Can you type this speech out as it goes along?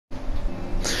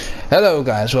Hello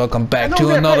guys, welcome back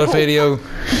to another video.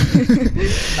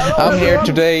 I'm here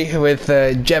today with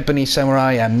Japanese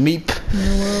Samurai and Meep.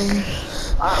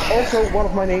 Also, one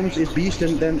of my names is Beast,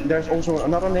 and then there's also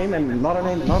another name and another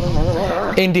name,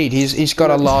 another. Indeed, he's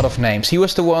got a lot of names. He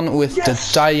was the one with the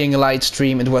dying light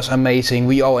stream. It was amazing.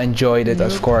 We all enjoyed it,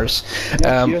 of course.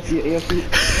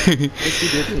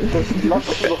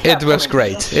 It was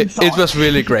great. It was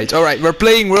really great. All right, we're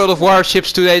playing World of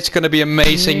Warships today. It's gonna be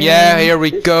amazing. Yeah, here we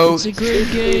go. It's a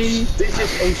great game. This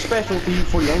is a specialty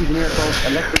for the engineer called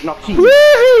ElectricNexon.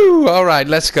 Woohoo! All right,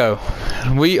 let's go.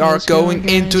 We are going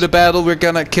guys. into the battle. We're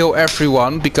gonna kill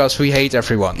everyone because we hate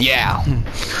everyone. Yeah.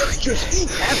 Just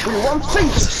eat everyone's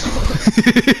faces.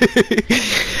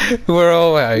 We're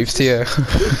all hyped, yeah.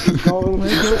 I'm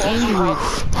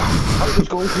just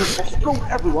going to explode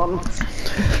everyone.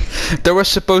 There was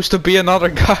supposed to be another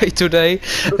guy today.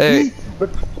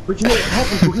 But you know what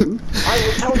happened to him? I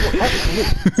will tell you what happened to him.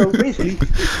 So basically,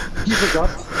 he forgot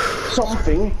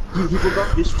something. He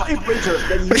forgot his vibrator.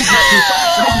 Then he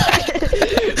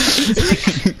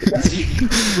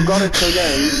forgot it. So yeah,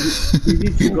 he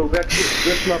needs to go back.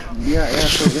 That's not. So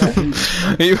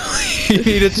yeah. He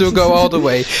needed to go all the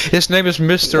way. His name is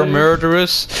Mr.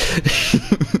 Murderous.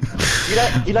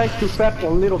 He likes to tap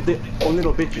on little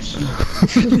bitches.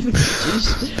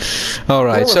 All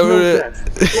right, so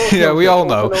yeah, we all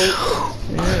know.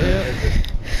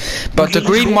 But the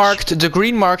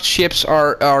green marked ships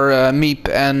are Meep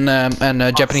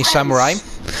and Japanese Samurai.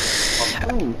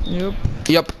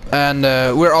 Yep, and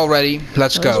we're all ready.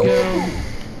 Let's go.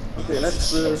 Okay,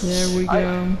 let's. There we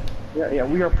go. Yeah,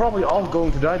 we are probably all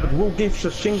going to die, but we'll give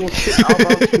a single shit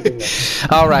about shooting them.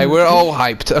 Alright, we're all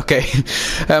hyped. Okay.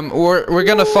 We're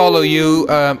gonna follow you,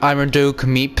 Iron Duke,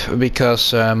 Meep,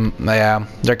 because yeah,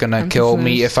 they're gonna kill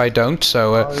me if I don't,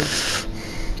 so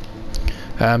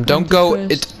don't go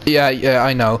yeah,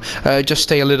 I know. Just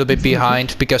stay a little bit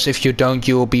behind, because if you don't,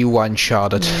 you will be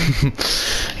one-shotted.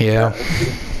 Yeah.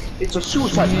 It's a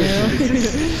suicide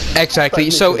mission. Exactly.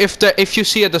 So if you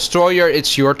see a destroyer,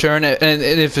 it's your turn, and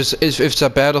if it's a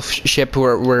battleship,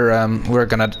 we're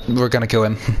gonna kill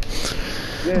him.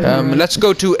 Let's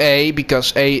go to A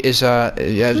because A is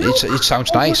it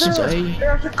sounds nice. There's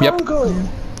a Congo.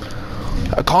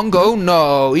 A Congo?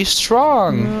 No, he's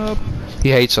strong. Yep. He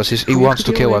hates us. He wants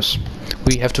to kill us.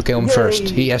 We have to kill him first.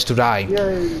 He has to die.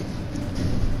 Yay.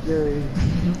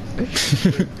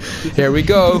 Here we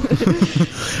go.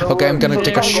 Okay, I'm gonna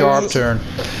take a sharp turn.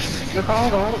 The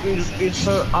Congo is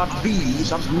at B.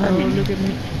 Look at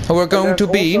me. Oh, we're going to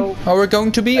B. Oh, we're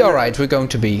going to B. All right, we're going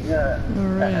to B.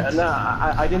 Alright.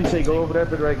 I didn't say go over there,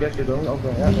 but I guess you don't.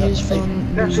 Okay. He is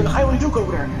from. There's an Iron Duke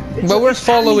over there. Well, we're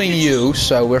following you,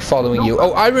 so we're following you.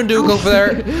 Oh, Iron Duke over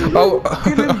there. Oh,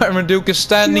 Iron Duke is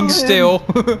standing still.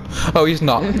 Oh, he's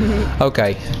not.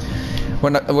 Okay.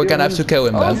 We're gonna have to kill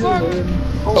him then.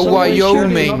 Oh,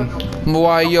 Wyoming!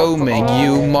 Wyoming,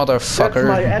 you motherfucker. That's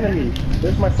my enemy.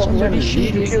 That's my fucking enemy.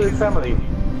 You need to kill his family.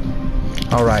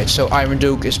 Alright, so Iron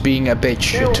Duke is being a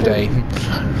bitch today.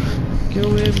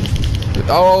 Kill him.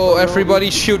 Oh, everybody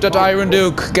shoot at Iron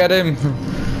Duke. Get him.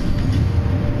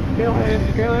 Kill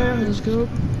him. Kill him. Let's go.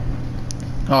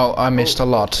 Oh, I missed a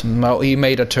lot. Well, he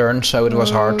made a turn, so it was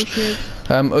hard. Shit.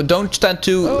 Don't stand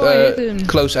too I hit him.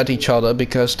 close at each other,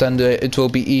 because then it will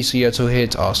be easier to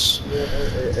hit us.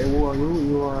 Who are you?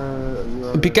 You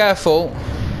are. Be careful.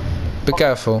 Be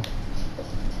careful.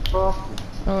 Oh,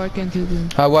 I can't hit him.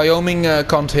 Wyoming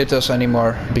can't hit us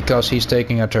anymore, because he's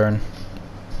taking a turn.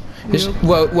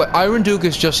 Well, Iron Duke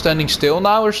is just standing still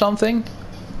now or something?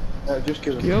 Just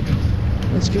kill him. Yup.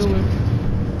 Let's kill him.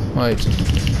 Wait.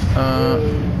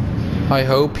 I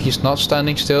hope he's not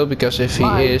standing still, because if he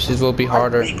is, it will be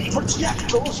harder.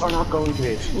 Projectiles are not going to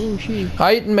hit. Oh shit.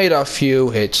 I made a few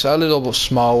hits, a little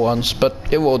small ones, but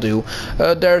it will do.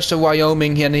 There's a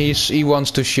Wyoming and he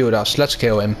wants to shoot us. Let's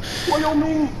kill him.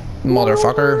 Wyoming!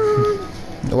 Motherfucker.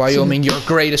 Wyoming, your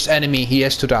greatest enemy. He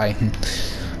has to die.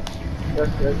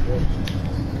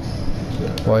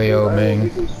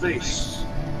 Wyoming.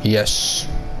 Yes.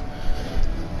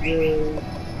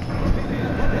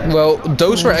 Well,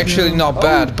 those were actually not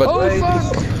bad, but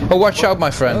oh, watch out, my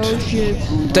friend. Oh shit.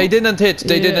 They didn't hit.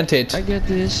 They didn't hit. I get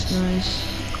this.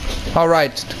 Nice. All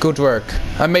right, good work.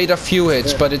 I made a few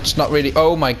hits, but it's not really.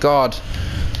 Oh my God,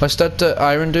 was that the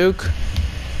Iron Duke?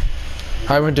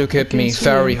 Iron Duke hit me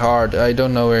very hard. I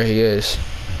don't know where he is.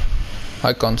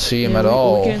 I can't see him at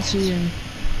all. We can't see him.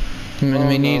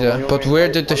 Me neither. But where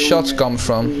did the shots come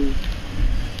from?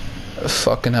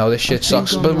 Fucking hell, this shit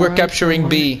sucks. But we're capturing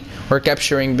B. We're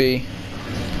capturing B.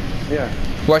 Yeah.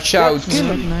 Watch out,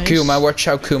 Nice. Kuma. Watch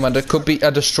out, Kuma. There could be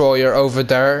a destroyer over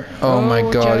there. Oh my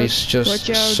watch god, out, he's just watch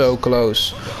out. so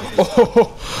close.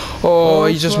 Oh,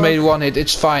 he just fuck. made one hit.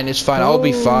 It's fine. It's fine. I'll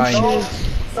be fine. Shit.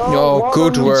 Oh,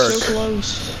 good work. So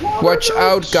close. Watch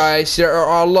out, guys. There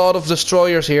are a lot of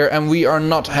destroyers here, and we are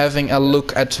not having a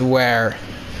look at where.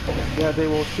 Yeah, they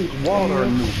will shoot water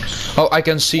nukes. Oh, I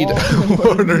can see the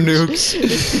water nukes.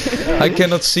 I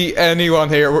cannot see anyone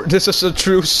here. This is a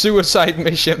true suicide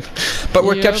mission. But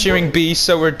we're Yeah, capturing bees,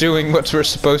 so we're doing what we're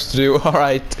supposed to do.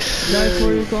 Alright. Die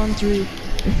for your country.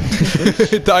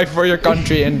 Die for your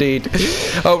country, indeed.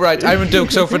 Oh, right. Iron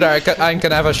Duke's over there. I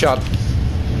can have a shot.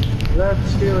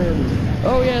 Let's kill him.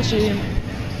 Oh yeah, see him.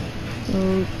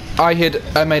 Oh,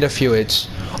 I made a few hits.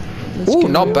 let's Ooh, kill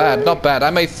not him. bad, not bad. I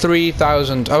made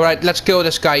 3,000. Alright, let's kill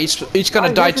this guy. He's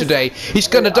gonna die today. He's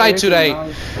gonna die today.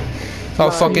 Oh,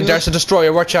 fucking, there's a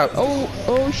destroyer. Watch out.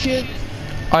 Oh shit.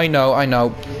 I know.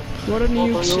 What are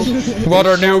nukes?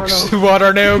 Water nukes.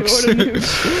 Water nukes. What are nukes?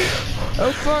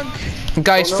 Oh fuck.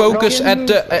 Guys, focus at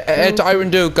the Iron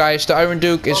Duke, guys. The Iron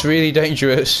Duke is really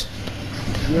dangerous.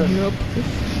 Yup.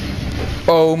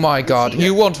 Oh my god,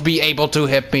 you won't be able to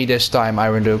hit me this time,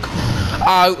 Iron Duke.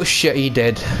 Oh shit, he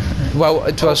did. Well,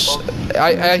 it was...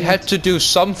 I had to do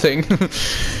something.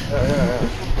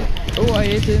 Oh, I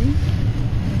hit him.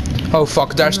 Oh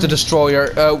fuck, there's the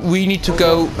destroyer. We need to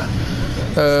go...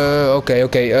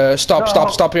 Okay.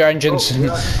 Stop your engines.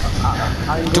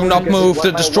 Do not move,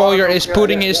 the destroyer is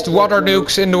putting his water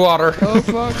nukes in the water. Oh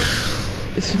fuck.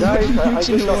 Guys, I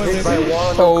just got hit by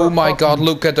one. Oh my god,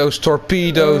 look at those Oh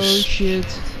torpedoes. shit.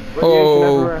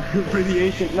 Oh.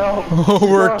 Radiation, no. Oh,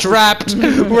 we're trapped.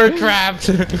 We're trapped.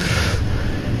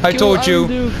 I told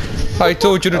you. I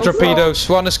told you the torpedoes.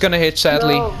 One is gonna hit,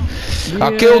 sadly.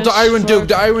 I killed the Iron Duke.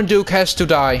 The Iron Duke has to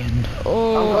die.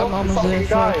 Oh, I'm almost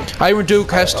dead. Fuck. Iron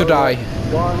Duke has to die.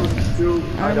 1, 2,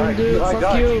 Iron Duke,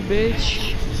 fuck you,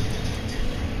 bitch.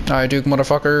 Iron Duke,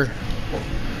 motherfucker.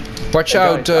 Watch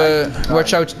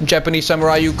out, Japanese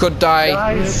samurai, you could die.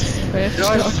 Guys, I have to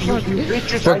stop. you Fuck.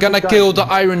 bitches, We're I gonna just kill died.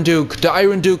 the Iron Duke. The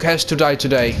Iron Duke has to die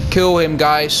today. Kill him,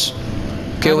 guys.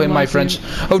 Kill I him, don't my like friends.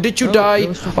 him. Oh, did you Oh, die? that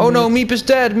was fucking Oh no, weird. Meep is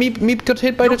dead. Meep got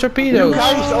hit by the torpedoes. You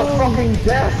guys are fucking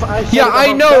deaf. I said Yeah, it I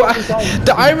about know. 7 times.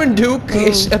 The Iron Duke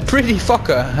is a pretty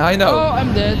fucker. I Oh, know.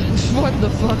 I'm dead. What the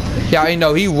fuck? Yeah, I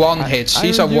know. He one hits.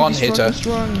 He's a Iron Duke one is hitter. fucking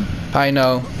strong. I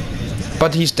know.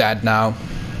 But he's dead now.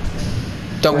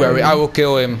 Don't worry, I will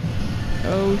kill him.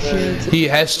 Oh shit. He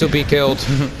has to be killed.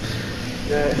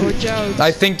 Watch out.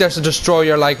 I think there's a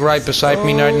destroyer like right beside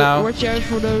me right now. Watch out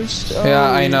for those. Oh,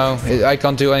 Yeah, I know. I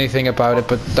can't do anything about it,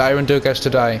 but the Iron Duke has to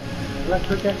die.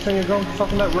 ElectricNexon, you're going to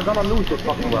fucking we're gonna lose this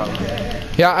fucking round.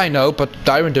 Yeah, I know, but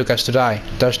the Iron Duke has to die.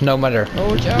 There's no matter. Oh,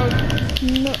 watch out.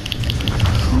 No.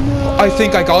 No. I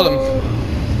think I got him.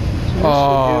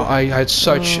 Oh, I had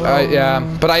such... yeah,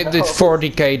 but I did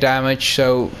 40k damage,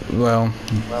 so... Well...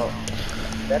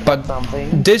 That's But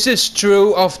something. this is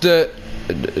true of the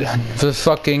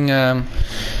fucking...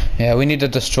 yeah, we need a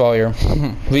destroyer.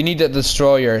 We need a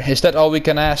destroyer. Is that all we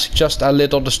can ask? Just a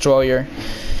little destroyer?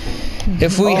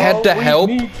 If we had the help...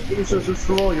 We need is a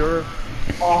destroyer.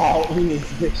 Oh, we need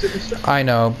this. I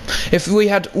know. If we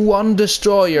had one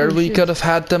destroyer, we shit. could have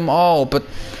had them all, but...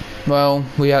 Well,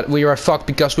 we were fucked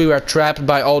because we were trapped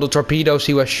by all the torpedoes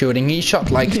he was shooting. He shot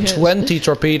like Yes. 20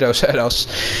 torpedoes at us.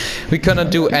 We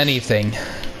couldn't do anything.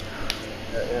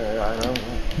 I know.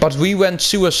 But we went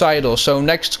suicidal, so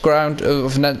next round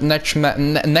of next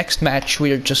match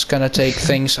we're just gonna take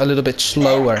things a little bit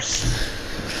slower.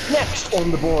 Next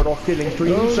on the board of killing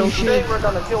trees. Oh, so shit. today we're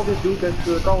gonna kill this dude that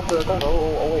called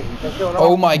oh wait, we can kill another.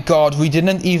 Oh my god, we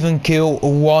didn't even kill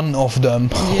one of them.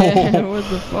 Yeah, what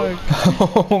the fuck?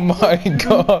 Oh my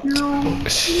god.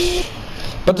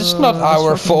 But it's not that's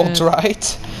our fucking fault, bad.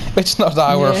 right? It's not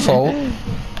our Yeah. fault.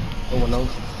 No one knows.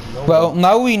 Well,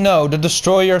 now we know the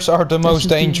destroyers are the most the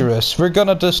thing. dangerous. We're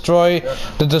gonna destroy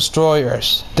the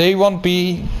destroyers. They won't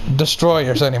be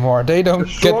destroyers anymore. They don't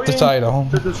get the title.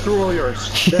 The destroyers.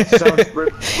 That sounds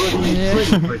pretty.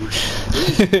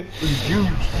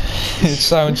 It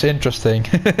sounds interesting.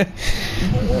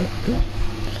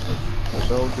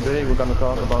 So today we're gonna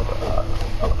talk about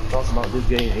this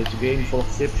game. It's a game full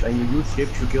of ships, and you use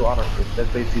ships to kill other ships. That's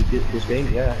basically this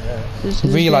game. Yeah. This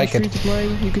We game's like it. free to play.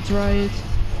 You could try it.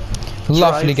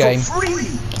 Lovely Try it game. for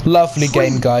free. Lovely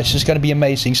game, guys. It's gonna be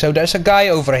amazing. So there's a guy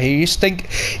over here. He's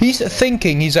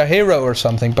thinking he's a hero or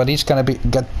something, but he's gonna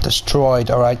get destroyed.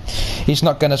 All right. He's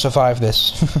not gonna survive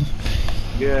this.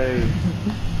 Yay.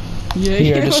 Yeah,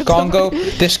 Here, yeah, this what the Congo,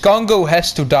 fuck? this Congo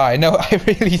has to die. No, I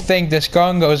really think this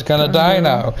Congo is gonna die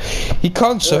now. He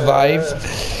can't survive.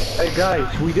 Hey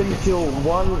guys, we didn't kill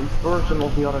one person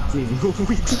of the other team.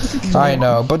 We didn't. I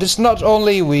know, but it's not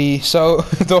only we, so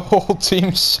the whole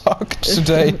team sucked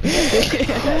today.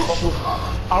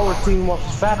 Our team was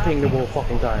fapping the whole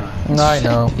fucking time. I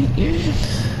know.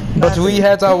 But we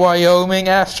had a Wyoming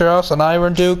after us, an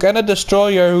Iron Duke, and a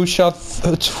destroyer who shot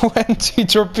 20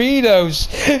 torpedoes.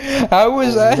 How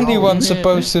is anyone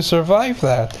supposed to survive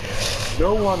that?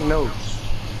 No one knows.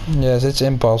 Yes, it's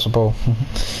impossible.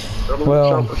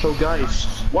 Well, so guys,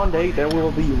 one day there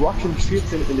will be Russian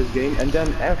ships in this game, and then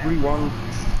everyone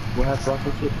will have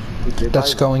Russian ships. If they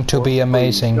that's buy going to for be free.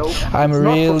 amazing. No, I'm it's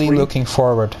not for really free. looking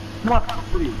forward. Not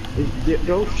free.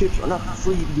 Those ships are not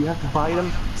free. You have to buy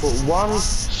them for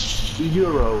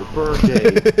 €1 per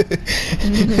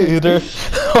day. They're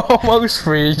almost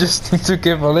free. You just need to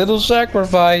give a little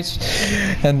sacrifice,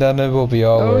 and then it will be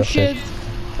all Oh worth shit. it.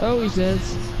 Oh, he's dead.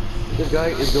 This guy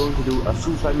is going to do a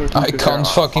suicide mission. I because can't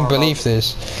there fucking are- believe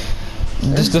this.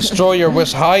 This destroyer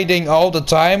was hiding all the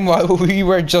time while we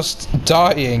were just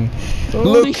dying.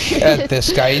 Holy Look shit. at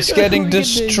this guy, he's getting Look at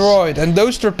this. destroyed. And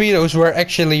those torpedoes were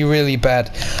actually really bad.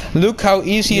 Look how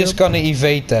easy he's gonna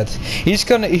evade that. He's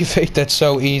gonna evade that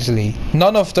so easily.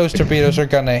 None of those torpedoes are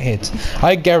gonna hit.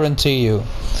 I guarantee you.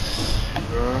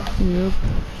 Yep.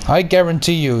 I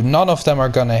guarantee you, none of them are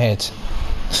gonna hit.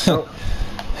 No.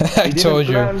 I told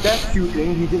He you. didn't plan that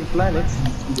shooting, he didn't plan it.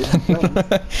 He didn't plan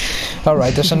it.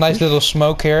 Alright, there's a nice little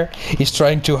smoke here. He's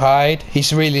trying to hide.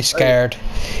 He's really scared.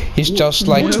 He's just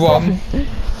like Twan.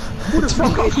 Who the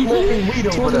fuck is smoking weed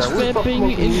over One there? is Who the fuck vapping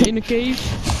smoking weed? in a cave.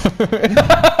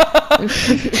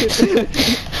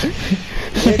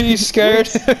 He's scared.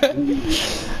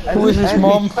 Who is his And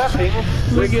mom? he's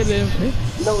fapping Look with- at him.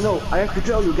 No, I have to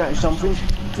tell you guys something.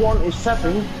 Twan is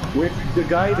fapping with the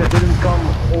guy that didn't come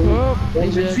Oh, on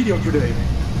he's this dead. video today.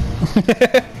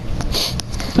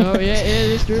 Oh yeah,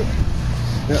 it is true.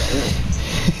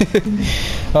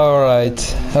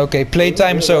 Alright. Okay,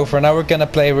 playtime's over. Now we're gonna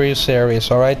play real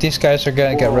serious, alright? These guys are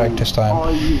gonna get wrecked this time.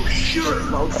 Are you sure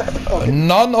about that? Okay.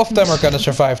 None of them are gonna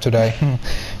survive today.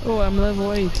 Oh, I'm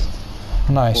level 8.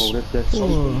 Nice. Oh, that's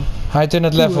something. Oh. I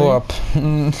didn't level Cool, up.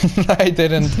 I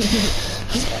didn't.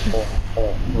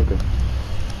 Okay.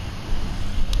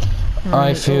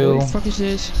 Alright, feel- Oh, what the fuck is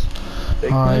this?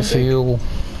 I feel...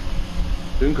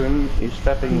 Duncan is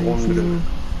fapping on the...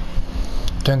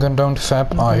 Duncan, don't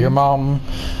fap on your mom.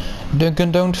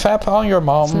 Duncan, don't fap on your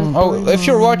mom. Oh, if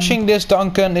you're watching this,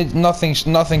 Duncan,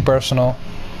 nothing personal.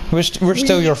 We're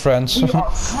still your friends. We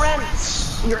are friends!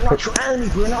 We're not your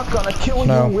enemies, we're not gonna kill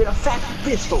No. you with a fat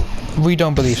pistol! We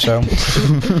don't believe so.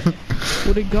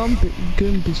 With a gun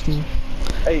pistol.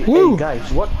 Hey, Woo. hey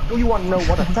guys, what do you want to know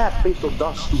what a fat pistol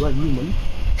does to a human?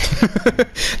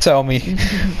 Tell me.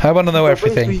 I want to know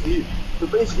everything. So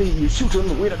basically you shoot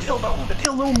them with a dildo, the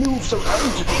dildo moves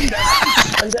around in their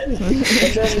eyes, and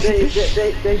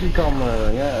then they become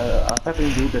a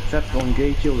fapping dude that faps on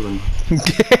gay children.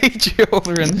 Gay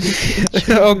children.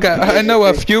 Okay, I know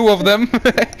a few of them.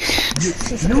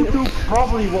 YouTube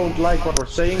probably won't like what we're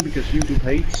saying because YouTube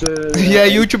hates... Yeah,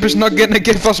 YouTube is not gonna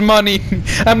give us money.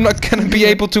 I'm not gonna be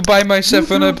able to buy my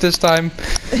 7-Up this time.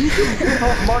 YouTube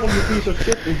have money, you piece of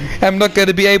shit. I'm not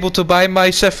gonna be able to buy my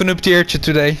 7-Up tiertje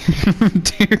today.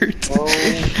 Dude. Oh,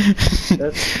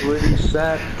 that's really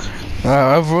sad.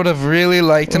 I would have really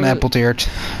liked an apple tiert.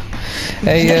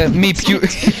 Hey, Meep,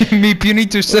 Meep, you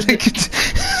need to select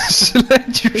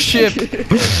your ship. Maybe,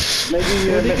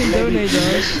 Well, they can donate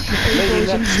us. The info is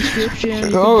in the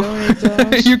description. You Oh, can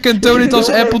donate us. you can donate us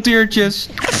apple tiertjes.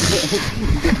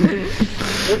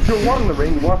 If you're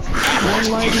wondering what One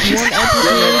like, one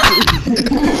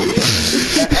apple.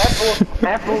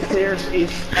 apple tears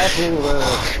is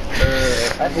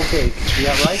apple cake,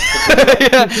 yeah right?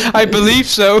 Yeah, I believe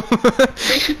so.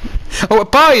 Oh, a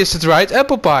pie is it right?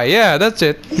 Apple pie, yeah, that's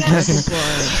it.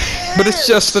 But it's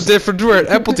just a different word,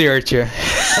 apple tiertje.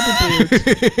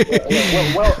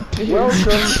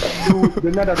 Welcome to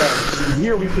the Netherlands.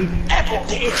 Here we eat apple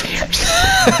tears.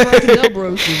 Frikandel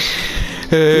broodjes.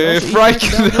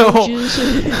 Frikandel.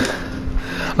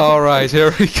 broodjes. Alright,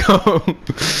 here we go.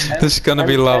 This is gonna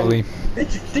be lovely.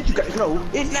 Did you guys know,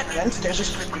 in Netherlands there's a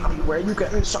strip club where you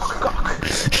can suck cock?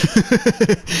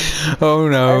 Oh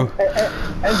no.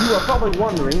 And you are probably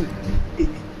wondering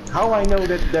how I know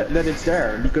that it's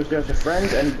there, because there's a friend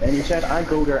and he said I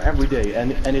go there every day,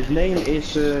 and his name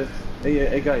is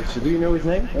hey guys, do you know his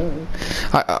name?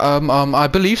 I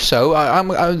believe so.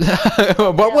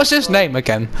 What was his name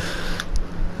again?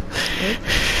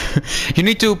 You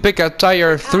need to pick a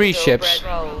tier 3 ships.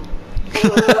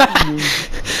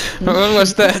 What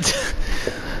was that?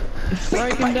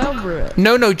 Frikandel, bro.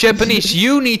 No, Japanese.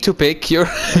 You need to pick your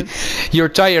your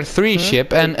tier 3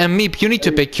 ship, and Meep, you need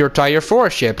to pick your tier 4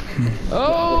 ship.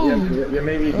 Oh. Yeah,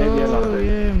 maybe Oh another.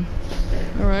 yeah.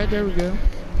 All right, there we go.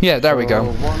 Yeah, there we go.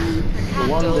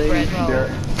 One day there.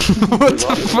 What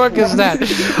the fuck is that?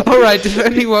 Alright, if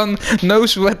anyone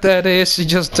knows what that is,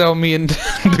 just tell me in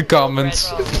the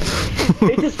comments.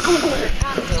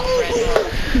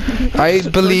 I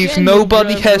believe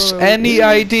nobody has any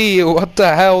idea what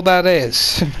the hell that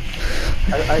is.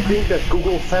 I think that's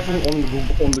Google 7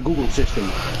 on the Google system.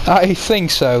 I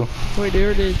think so. Wait,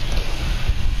 there it is.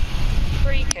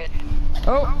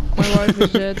 Oh, my wife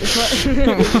is dead.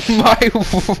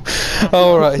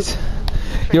 Alright.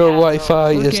 Your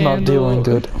Wi-Fi is not doing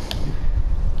good.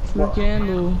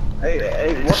 Candle.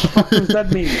 Hey, what the fuck does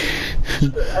that mean?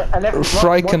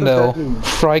 Frikandel.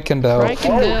 Frikandel.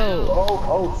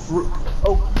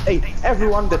 Hey,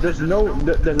 everyone that does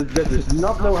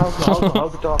not know how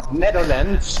to talk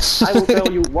Netherlands, I will tell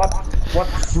you what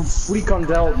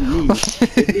frikandel means.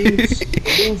 It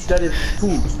means that it's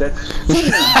food. That's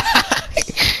food.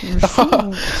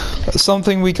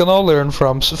 Something we can all learn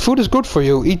from. Food is good for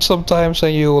you. Eat sometimes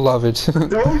and you will love it.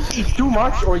 Don't eat too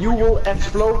much or you will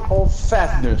explode of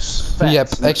fatness.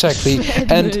 Yep, exactly.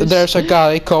 And there's a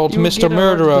guy called Mr.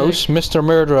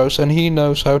 Murderos, and he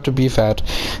knows how to be fat.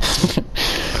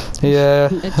 Yeah,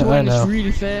 and I know. is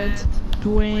really fat.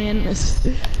 Twan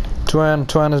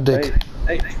is dick.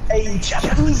 Hey,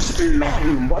 Japanese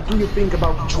man, what do you think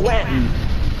about Twan?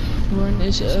 Twan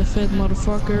is a fat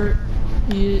motherfucker.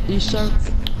 He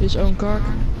sucks his own cock.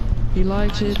 He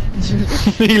likes it.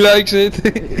 He likes it.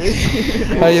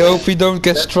 I hope we don't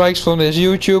get strikes from this.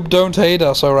 YouTube, don't hate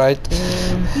us, alright?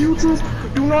 YouTube,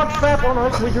 do not fap on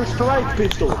us with your strike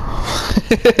pistol.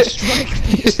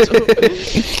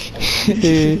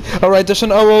 Alright, there's an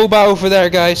Oroba over there,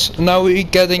 guys. Now we're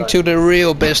getting to the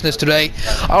real business today.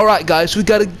 Alright, guys, we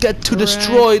gotta get to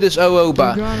destroy this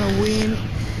Oroba. We're gonna win.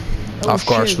 Of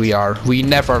course we are. We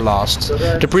never lost.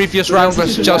 The previous round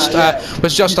was just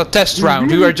a test round.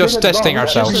 We were just testing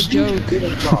ourselves.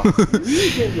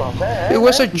 It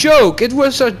was a joke. It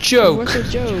was a joke.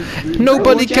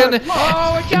 Nobody can.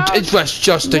 It was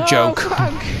just a joke.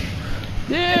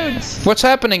 Dude. What's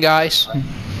happening, guys?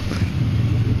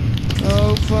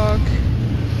 Oh fuck.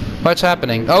 What's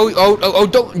happening? Oh!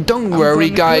 Don't worry,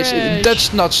 guys.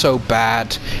 That's not so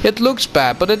bad. It looks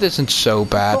bad, but it isn't so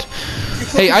bad.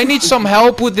 Hey, I need some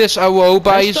help with this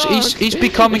Awoba. He's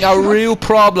becoming a real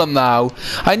problem now.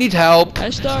 I need help.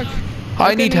 I'm stuck.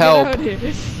 I need help.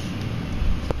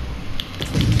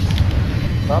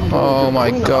 Oh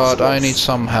my god, I need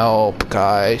some help,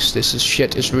 guys. This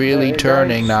shit is really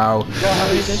turning now.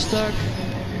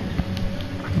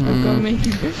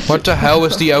 What the hell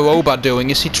is the Awoba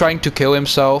doing? Is he trying to kill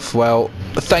himself? Well,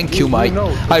 thank you, mate.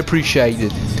 I appreciate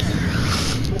it.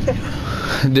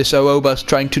 This Awoba's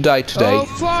trying to die today. Oh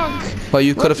fuck! Well,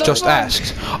 you could have just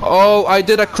asked. Oh, I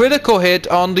did a critical hit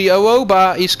on the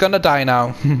Awoba. He's gonna die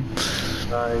now.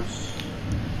 Nice.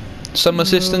 Some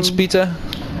assistance, Peter?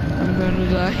 I'm gonna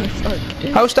die. Fuck.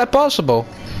 How's that possible?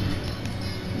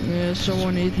 Yeah,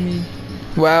 someone hit me.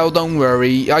 Well, don't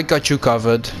worry. I got you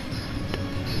covered.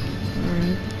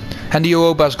 And the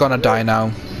Awoba's gonna die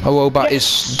now. Awoba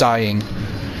is dying.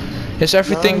 Is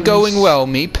everything going well,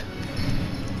 Meep?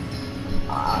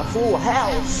 Full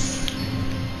health.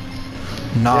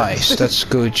 Nice, that's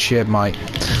good shit, mate.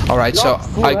 Alright, so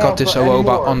I got this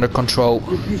Awoba under control.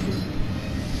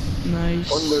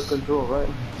 Nice. Under control, right?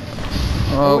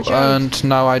 Oh, and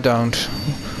now I don't.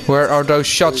 Where are those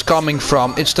shots coming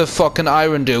from? It's the fucking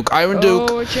Iron Duke. Iron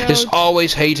Duke is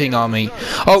always hating on me.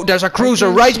 Oh, there's a cruiser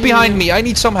right behind me. I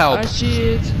need some help. I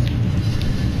see it.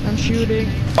 I'm shooting.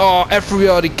 Oh,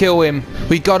 everybody kill him.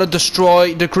 We gotta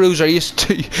destroy the cruiser. He's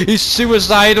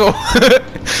suicidal.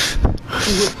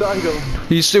 Suicidal.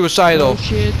 He's suicidal. Oh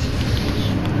shit.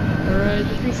 Alright.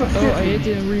 Oh, I hit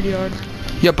him really hard.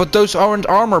 Yeah, but those aren't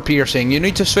armor piercing. You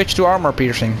need to switch to armor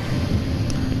piercing.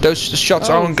 Those shots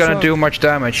aren't gonna do much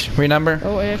damage, remember?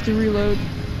 Oh, I have to reload.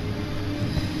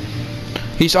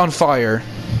 He's on fire.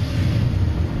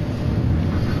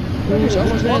 He's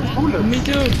almost dead. Me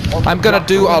too. I'm gonna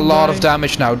do a lot of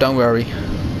damage now, don't worry.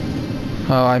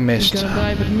 Oh, I missed. He's gonna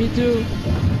die, but me too.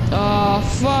 Ah,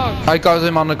 fuck. I got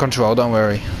him under control, don't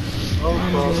worry.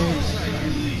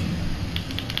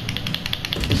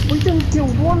 We didn't kill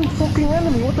one fucking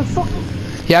enemy, what the fuck?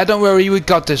 Yeah, don't worry, we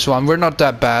got this one. We're not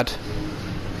that bad.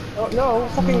 No,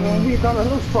 fucking we done a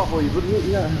loose properly, but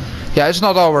yeah. Yeah, it's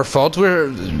not our fault.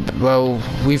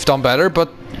 We've done better, but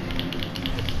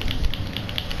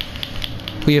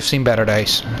We have seen better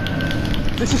days.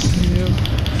 Yeah.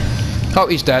 Oh,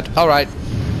 he's dead. Alright.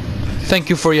 Thank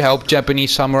you for your help,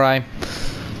 Japanese samurai.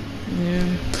 Yeah.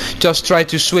 Just try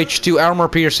to switch to armor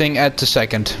piercing at the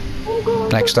second.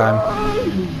 Next time.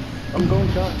 I'm going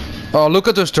to die. Oh, look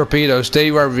at those torpedoes.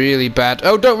 They were really bad.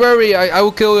 Oh, don't worry. I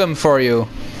will kill them for you.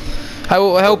 I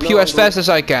will help you as fast as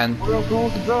I can. We're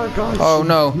going to die, guys. Oh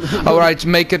no. Alright,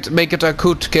 make it a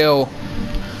good kill.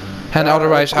 And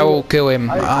otherwise I will kill him.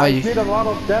 I did a lot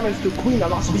of damage to Queen. I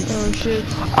lost me. Oh shit.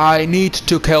 I need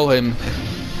to kill him.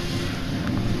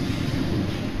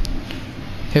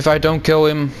 If I don't kill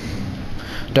him,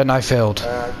 then I failed.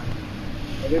 I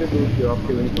did a good job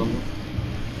killing them.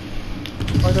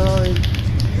 I died.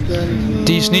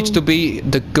 These needs to be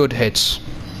the good hits.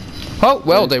 Oh,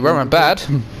 well, they weren't bad.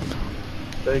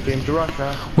 They came to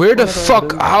Russia. Where the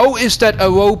fuck? How is that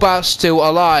Awoba still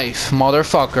alive,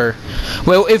 motherfucker?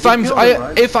 Well, if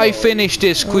I finish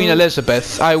this Queen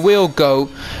Elizabeth, I will go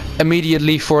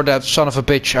immediately for that son of a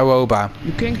bitch Awoba.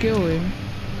 You can kill him.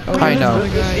 Oh, I know.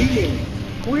 another guy.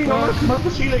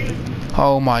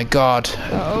 Oh my god,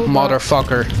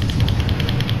 motherfucker!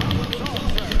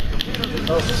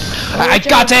 I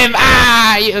got him!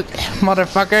 Ah, you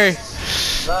motherfucker!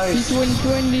 Nice.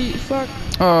 T2020. Fuck.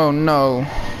 Oh no.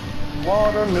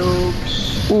 Water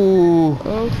nukes. Ooh.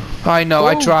 Oh. I know,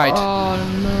 I tried. Oh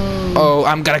no. Oh,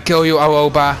 I'm gonna kill you,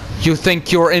 Awoba. You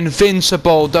think you're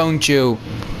invincible, don't you?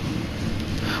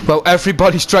 Well,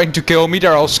 everybody's trying to kill me.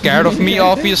 They're all scared of me,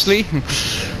 obviously.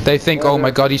 They think, oh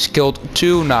my god, he's killed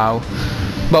 2 now.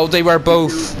 Well, they were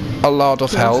both a lot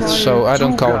of health, so I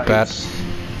don't call it bad.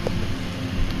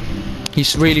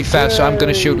 He's really fast, so I'm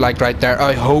gonna shoot like right there.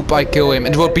 I hope I kill him.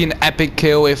 It would be an epic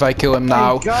kill if I kill him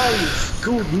now. Hey guys,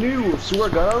 good news. We're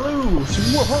gonna lose.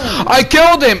 Whoa. I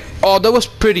killed him! Oh, that was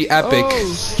pretty epic.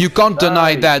 Oh. You can't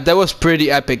deny that. That was pretty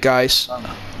epic, guys.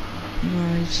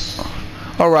 Nice.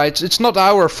 Alright, it's not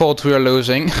our fault we are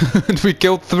losing. We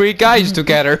killed 3 guys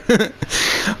together.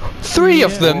 3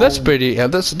 of them, that's pretty,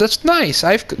 that's nice.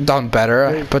 I've done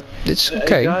better, but it's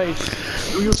okay. Hey guys,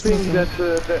 do you think that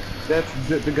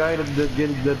the guy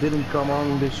that didn't come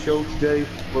on this show today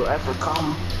will ever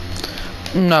come?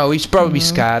 No, he's probably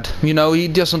scared. You know, he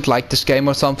doesn't like this game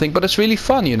or something, but it's really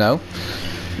fun, you know.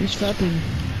 He's fapping.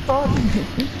 Fun!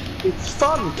 It's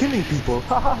fun killing people!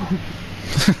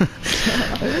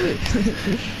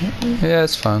 Yeah,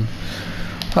 it's fun.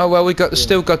 Oh well, we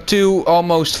still got 2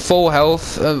 almost full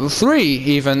health, 3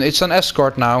 even. It's an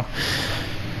escort now.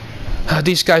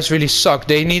 These guys really suck.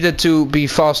 They needed to be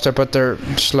faster, but they're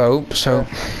slow. So,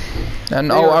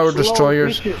 and all our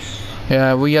destroyers.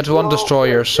 Yeah, we had 1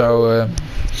 destroyer, so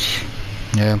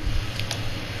yeah.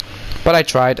 But I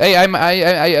tried. Hey,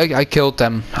 I killed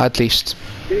them at least.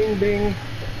 Bing bing.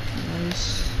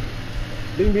 Nice.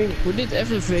 Bing bing. We did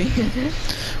everything.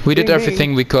 We did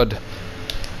everything we could.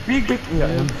 Bing bing.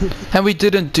 Yeah. And we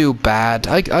didn't do bad.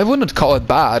 I wouldn't call it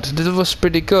bad. It was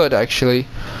pretty good actually.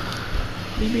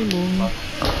 Bing bing boom.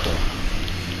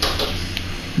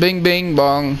 Bing bing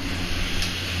bong.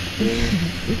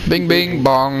 Bing bing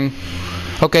bong.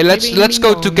 Okay, let's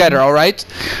go together, all right?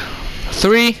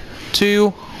 3,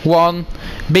 2, 1.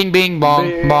 Bing bing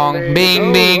bong bong.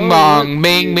 Bing bing bong.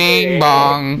 Bing bing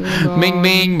bong. Bing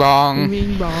bing bong.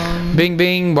 Bing bong. Bing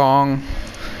bing bong.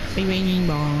 Bing bing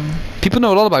bong. People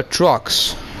know a lot about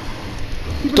trucks.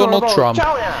 Donald Trump.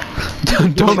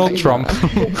 Donald Trump.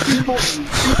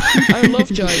 I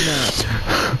love China.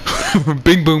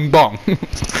 Bing boom bong.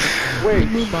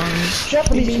 Wait, Bing bong.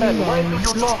 Japanese man, why do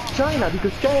you love China?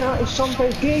 Because China is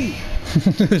sometimes gay.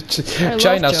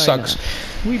 China sucks.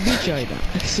 We beat China.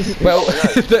 Well,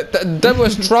 that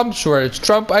was Trump's words.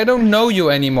 Trump, I don't know you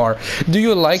anymore. Do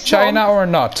you like China or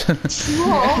not? Trump,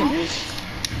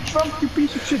 Trump, you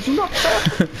piece of shit, you're not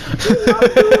fat.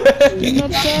 You're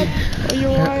not fat. Or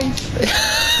your wife.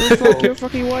 Fuck your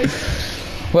fucking wife.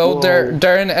 Well,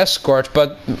 they're an escort,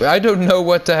 but I don't know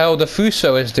what the hell the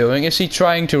Fuso is doing. Is he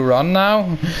trying to run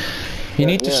now? You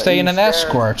need to stay in an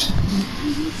escort.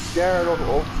 He's scared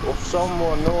of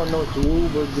someone, no one knows who,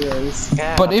 but he's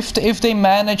scared. But if they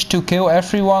manage to kill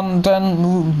everyone,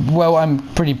 then well, I'm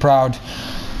pretty proud.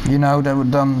 You know,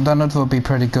 then it will be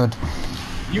pretty good.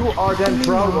 You are then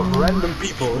proud of random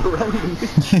people. Random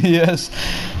people. Yes,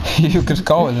 you could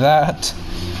call it that.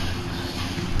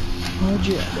 Oh,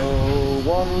 yeah. Oh,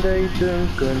 one day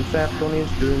Duncan sat on his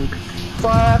drink.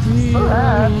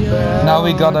 Now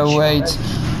we gotta wait.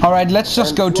 Alright, let's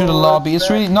just go to the lobby. It's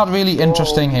really not really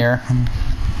interesting here.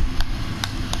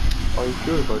 Are you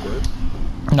sure about that?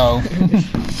 No.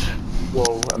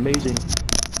 Whoa, amazing.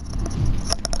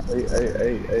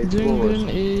 Hey, Dungan Floris.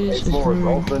 is Hey, Floris, growing.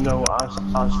 also know as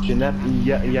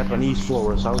Japanese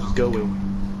Floris. How's it going?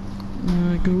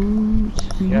 Good.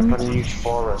 Japanese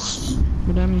Floris.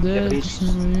 But I'm dead. Japanese.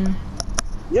 Yeah.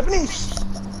 Japanese!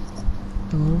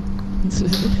 Hello.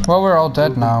 Well, we're all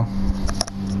dead now.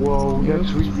 Whoa,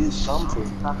 that's really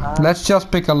something. Let's just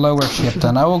pick a lower ship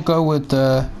then. I will go with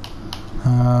the...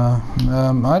 I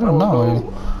don't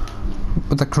know.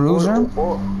 With the cruiser?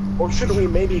 Or should we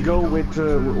maybe go with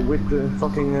the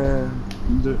fucking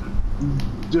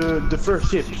the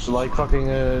first ships, like fucking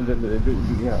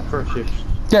yeah, first ships.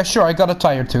 Yeah, sure, I got a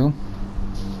tire too.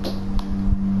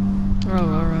 Oh,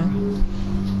 alright.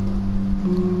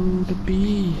 Boo the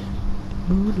bee.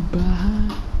 Boo the bye.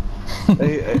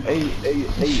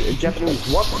 Hey, Japanese,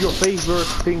 what's your favorite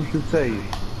thing to say?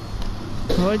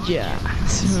 Oh yeah.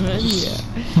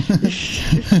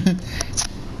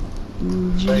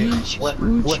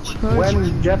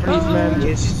 When Japanese man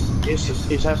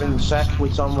is having sex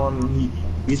with someone,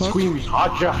 he screams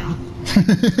 "Haja."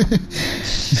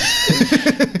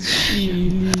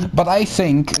 But I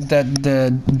think that the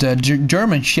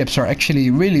German ships are actually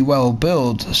really well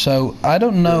built. So I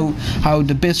don't know how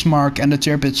the Bismarck and the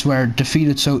Tirpitz were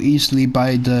defeated so easily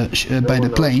by the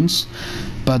planes.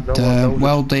 But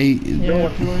well, they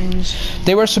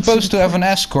were supposed to have an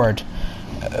escort.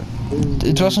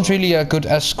 It wasn't really a good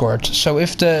escort. So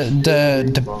if the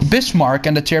Bismarck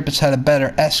and the Tirpitz had a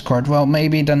better escort, well,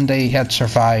 maybe then they had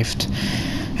survived,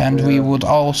 and we would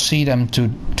all see them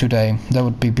today. That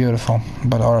would be beautiful.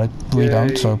 But alright, we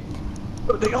don't. So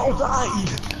they all died.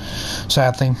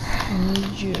 Sadly,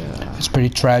 it's pretty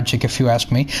tragic if you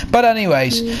ask me. But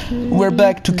anyways, we're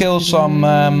back to kill some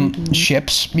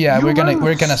ships. Yeah, we're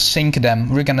gonna sink them.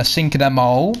 We're gonna sink them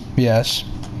all. Yes.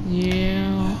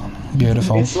 Yeah.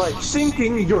 Beautiful. It's like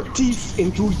sinking your teeth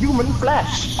into human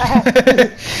flesh.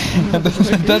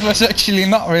 That was actually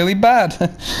not really bad.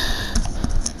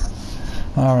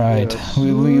 Alright,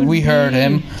 we heard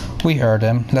him. We heard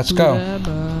him. Let's go.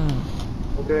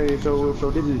 Okay, so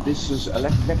this is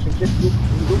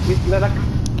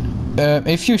ElectricNexon.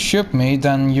 If you shoot me,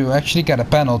 then you actually get a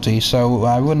penalty, so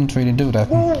I wouldn't really do that.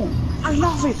 Oh, I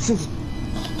love it!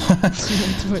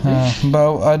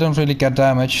 But I don't really get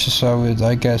damage, so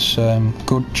I guess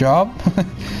good job.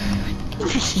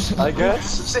 I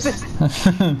guess.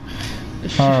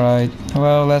 Alright,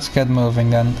 well, let's get moving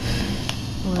then.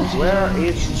 Where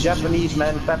is Japanese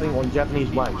man tapping on Japanese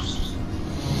wives?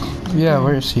 Yeah,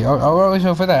 where is he? Oh, he's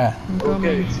over there.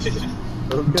 Okay.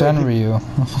 Tenryu.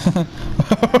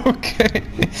 Okay.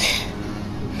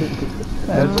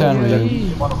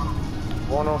 Tenryu.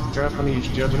 One of Japanese,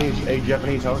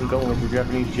 how's it going with the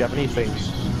Japanese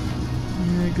things?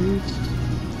 Yeah, good. I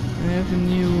have a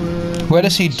new. What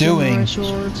is he doing?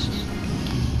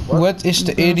 What is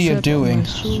the idiot doing?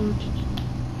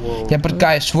 Whoa. Yeah, but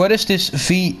guys, what is this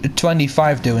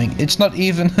V25 doing? It's not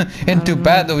even into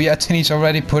battle yet and he's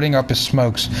already putting up his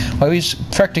smokes. Well, he's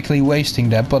practically wasting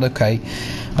that, but okay.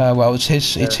 Well, it's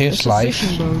his life.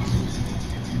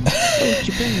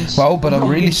 Well, but a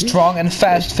really strong and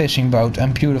fast fishing boat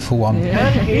and beautiful one.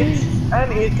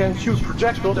 And it can shoot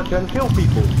projectiles that can kill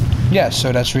people. Yeah,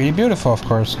 so that's really beautiful, of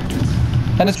course.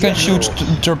 And it can shoot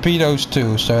torpedoes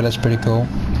too, so that's pretty cool.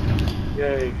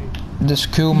 Yay. This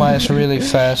Kuma is really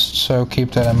fast, so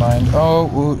keep that in mind. Oh,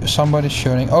 ooh, somebody's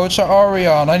shooting. Oh, it's an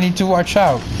Orion. I need to watch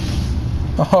out.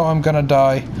 Oh, I'm gonna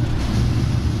die.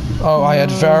 Oh, I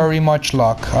had very much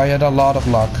luck. I had a lot of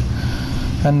luck.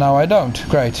 And now I don't.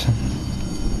 Great.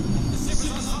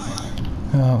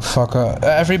 Oh, fuck.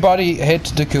 Everybody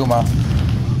hit the Kuma.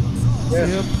 Yes.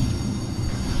 Yep.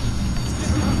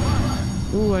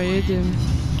 Ooh, I hit him.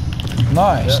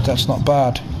 Nice, that's not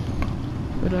bad.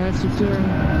 But I have to turn.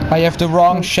 I have the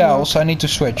wrong shells, I need to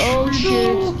switch. Oh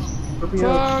shit!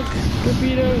 Fuck!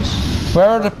 Torpedoes! Where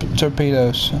are the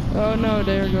torpedoes? Oh no,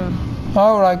 they're gone.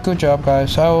 Alright, good job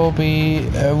guys. I will be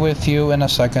with you in a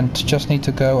second. Just need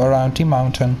to go around the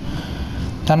mountain.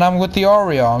 And I'm with the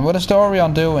Orion. What is the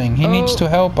Orion doing? He needs to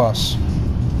help us.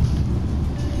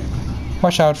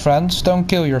 Watch out friends, don't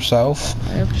kill yourself.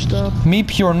 I have to stop.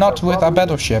 Meep, you're not with a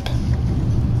battleship.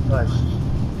 Nice.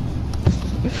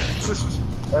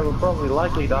 I will probably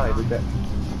likely die with that.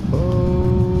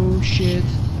 Oh shit.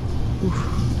 Oof.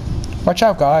 Watch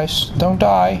out guys, don't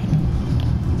die.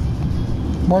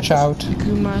 Watch out. The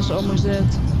Kuma is almost dead.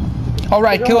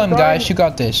 Alright, kill him guys, you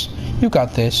got this. You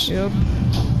got this. Yep.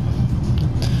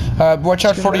 Watch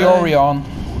out for the Orion.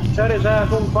 Set his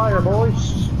ass on fire,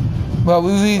 boys. Well,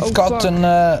 we've gotten,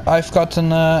 I've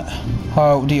gotten,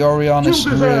 oh, the Orion is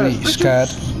really scared.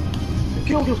 He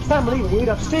killed his family with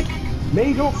a stick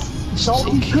made of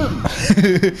Salty cook.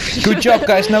 Good job,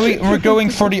 guys. Now we're going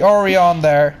for the Orion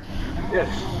there. Yes.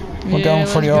 We're going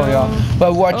for the Orion.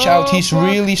 But watch out, he's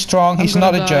really strong. He's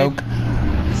not a joke.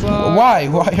 Fuck. Why?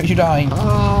 Why are you dying?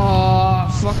 Oh,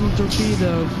 fucking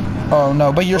torpedo. Oh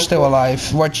no, but you're still alive.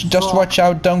 Just watch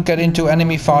out, don't get into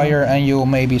enemy fire and you'll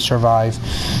maybe survive.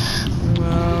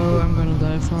 No, I'm gonna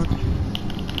die, fuck.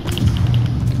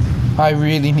 I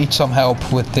really need some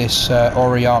help with this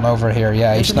Orion over here.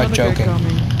 Yeah, he's not joking.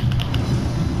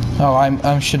 Oh,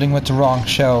 I'm shooting with the wrong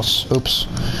shells. Oops.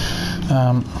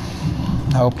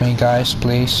 Help me, guys,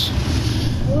 please.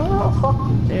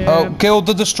 Oh, kill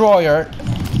the destroyer.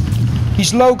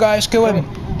 He's low, guys. Kill him.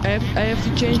 I have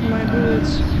to change my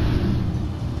bullets.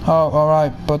 Oh,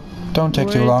 alright, but don't take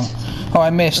too long. Oh,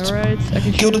 I missed. Alright, I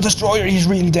can Kill the destroyer, he's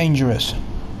really dangerous.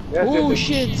 Oh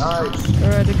shit! Nice.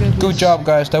 Alright, I got this. Good job,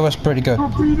 guys, that was pretty good.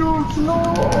 Torpedoes,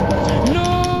 no!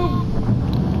 No!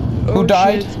 Who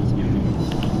died? Shit.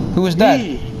 Who was that?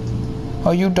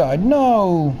 Oh, you died.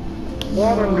 No!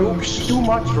 Water nukes, too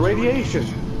much radiation.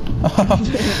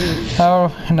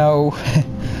 Oh, no.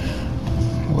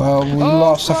 Well, we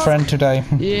lost a friend today.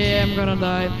 Yeah, I'm gonna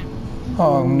die.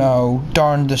 Oh no,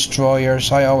 darn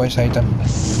destroyers, I always hate them.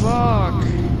 Fuck!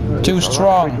 Too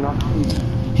strong.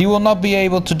 He will not be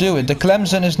able to do it. The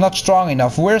Clemson is not strong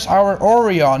enough. Where's our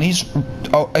Orion? He's...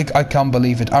 Oh, I can't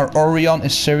believe it. Our Orion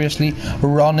is seriously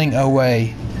running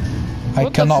away. I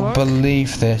cannot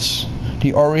believe this.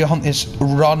 The Orion is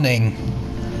running.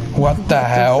 What the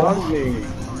hell?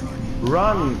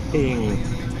 Running.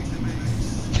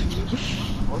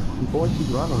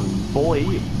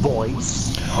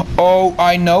 Boys. Oh,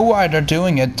 I know why they're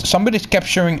doing it. Somebody's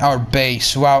capturing our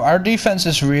base. Wow, our defense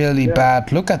is really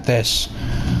bad. Look at this.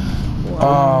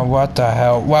 Oh, what the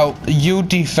hell. Well, you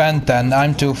defend then.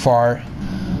 I'm too far.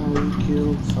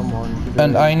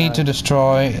 And I need to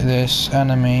destroy this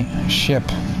enemy ship.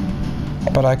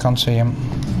 But I can't see him.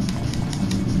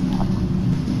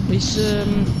 He's,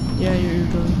 yeah, you're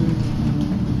going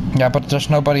good. Yeah, but there's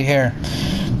nobody here.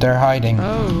 They're hiding.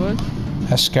 Oh, what?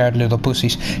 As scared little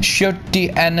pussies. Shoot the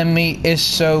enemy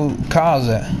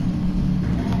Isokaze.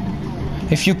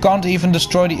 If you can't even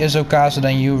destroy the Isokaze,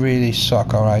 then you really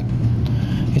suck, alright?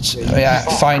 It's... yeah,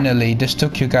 finally. This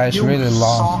took you guys really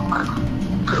long.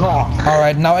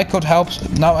 Alright, now I could help...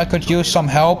 now I could use some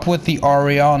help with the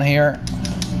Orion here.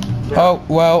 Oh,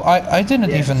 well, I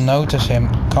didn't even notice him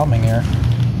coming here.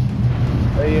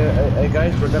 Hey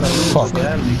guys, we're gonna lose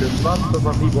again because lots of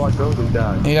our people are going to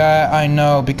die. Yeah, I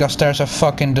know, because there's a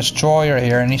fucking destroyer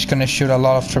here and he's gonna shoot a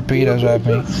lot of torpedoes at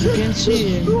me. You can't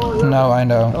see him. No, I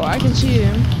know. Oh, I can see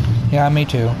him. Yeah, me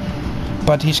too.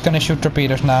 But he's gonna shoot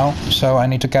torpedoes now, so I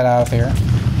need to get out of here.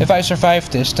 If I survive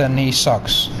this, then he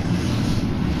sucks.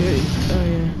 Oh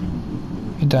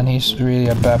yeah. Then he's really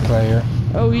a bad player.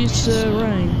 Oh, he's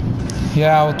running.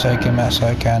 Yeah, I'll take him as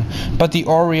I can. But the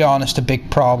Orion is the big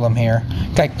problem here.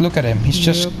 Kijk, look at him. He's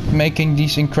just making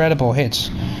these incredible hits.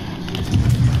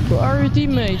 Who are your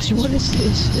teammates? What is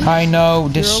this? I know,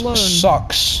 this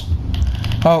sucks.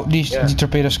 Oh, the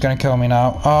torpedo's gonna kill me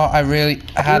now. Oh, I really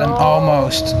had him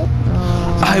almost.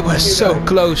 I was so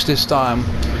close this time.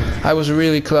 I was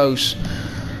really close.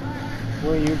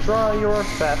 When you try your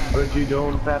fat, but you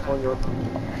don't tap on your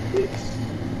dicks.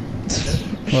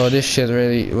 Well, this shit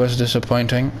really was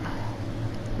disappointing.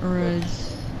 Alright.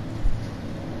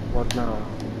 What now?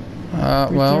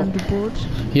 Well, Return to port.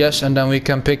 yes, and then we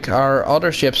can pick our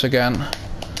other ships again.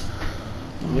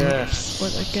 Yes.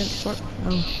 What, I can't fuck.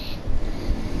 Oh.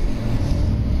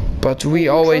 But we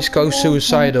always go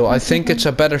suicidal. I think it's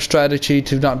a better strategy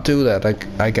to not do that,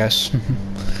 I guess.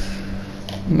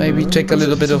 Maybe take a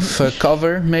little bit of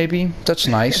cover, maybe. That's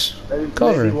nice.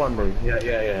 Cover. Maybe one day.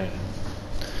 Yeah.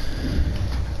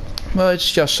 Well,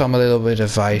 it's just some little bit of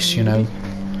advice, you know.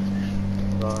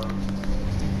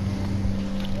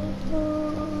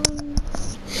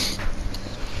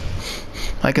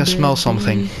 I can smell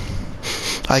something.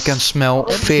 I can smell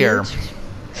fear.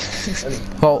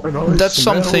 Well, that's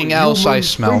something else I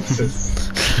smell.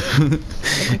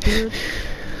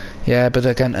 Yeah, but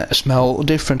I can smell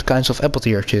different kinds of apple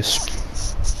tears.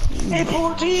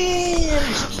 Apple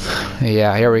tears!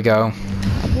 Yeah, here we go.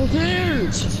 Apple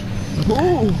tears!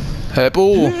 Oh!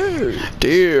 Apple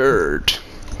tears!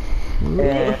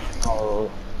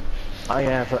 Apple. I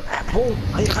have an apple.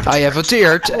 I have a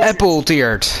teared apple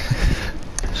teared.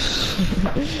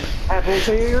 Apple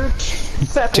teared.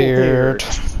 Teared.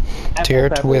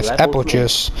 Teared with apple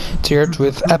juice. Teared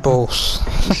with apples.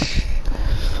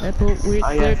 Apple with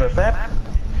I have a fat.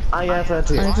 I have a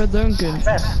tear. I have a Duncan.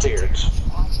 Fat teared.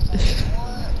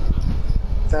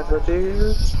 Fat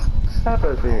teared.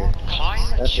 Apple teared.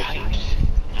 Climate change.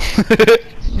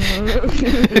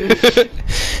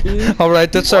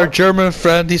 Alright, that's our German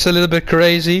friend, he's a little bit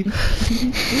crazy.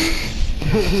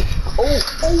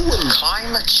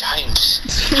 Climate change.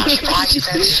 How do you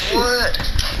say this word?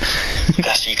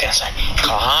 That's what you can say.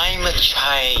 Climate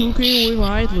change. Cooking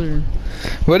with Hitler.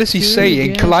 What is he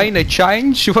saying? Kleine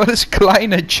change? What is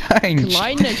kleine change?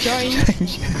 Kleine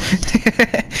change?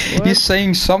 He's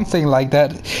saying something like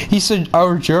that. He's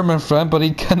our German friend, but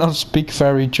he cannot speak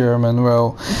very German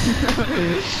well.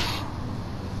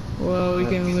 Well, we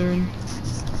can learn.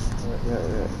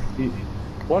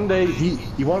 One day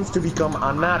he wants to become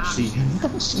a Nazi.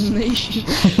 Nation.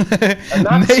 A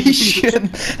Nazi. Nation.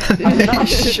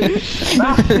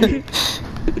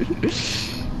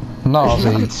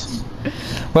 Nazi.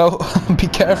 Well, be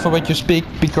careful what you speak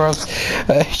because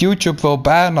YouTube will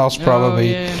ban us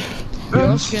probably. Oh, yeah. We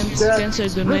also can't say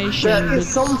donation. There is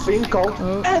something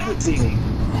called editing.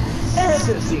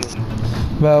 Editing.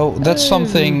 Well, that's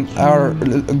something our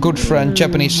good friend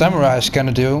Japanese Samurai is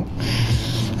gonna do.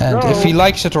 And if he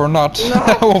likes it or not,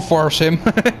 I will force him.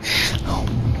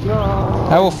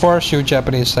 I will force you,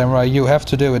 Japanese Samurai. You have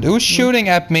to do it. Who's shooting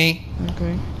at me?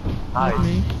 Okay. Hi.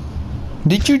 Me.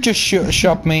 Did you just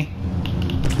shot me?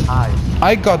 Hi.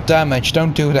 I got damaged.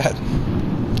 Don't do that.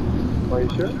 Are you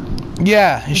sure?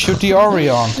 Yeah, shoot the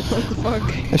Orion. What the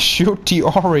fuck? Shoot the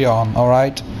Orion. All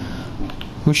right.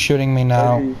 Who's shooting me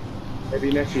now?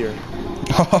 Maybe next year.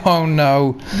 Oh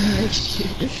no. Next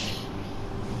year.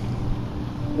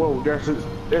 Whoa, there's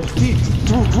teeth.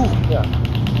 Yeah.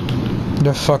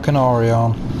 The fucking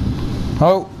Orion.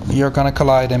 Oh, you're gonna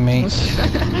collide in me.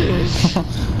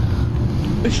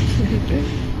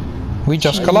 We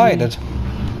just collided.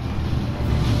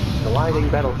 Colliding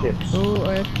battleships. Oh,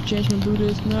 I have to change my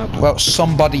Buddhist now. Well,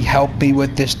 somebody help me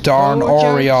with this darn watch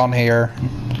out. Orion here.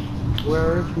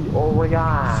 Where is the Orion?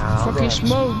 Fucking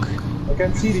smoke. I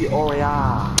can see the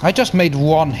Orion. I just made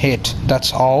one hit,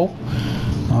 that's all.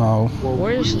 Oh,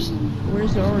 Where's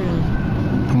the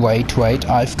Orion? wait,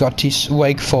 I've got this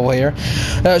wakeful here.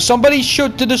 Somebody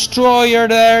shoot the destroyer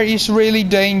there, he's really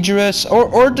dangerous.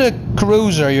 Or the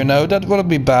cruiser, you know, that would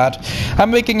be bad.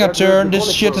 I'm making a turn, this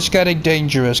shit is getting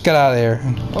dangerous, get out of here.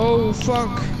 Oh,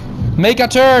 fuck. Make a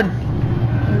turn!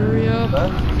 Hurry up.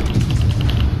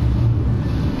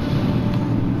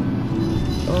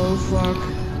 Oh, fuck.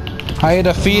 I had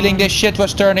a feeling this shit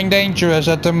was turning dangerous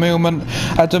at the moment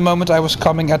I was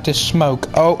coming at this smoke.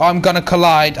 Oh, I'm gonna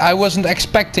collide. I wasn't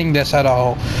expecting this at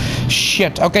all.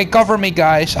 Shit. Okay, cover me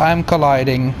guys. I'm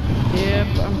colliding. Yep,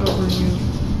 I'm covering you.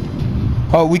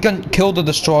 Oh, we can kill the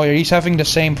destroyer. He's having the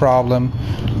same problem.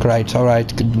 Great.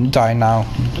 Alright, die now.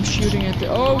 I'm shooting at the...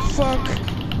 Oh, fuck.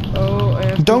 Oh, I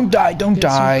have Don't to die, don't get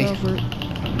some die. cover.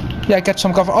 Yeah, get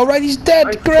some cover. Alright, he's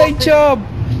dead. Great job.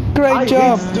 Great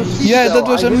job. Yeah, that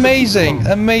was amazing.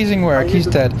 Amazing work. He's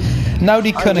dead. Now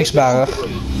the Königsberg.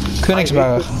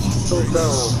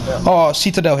 Oh,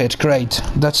 Citadel hit. Great.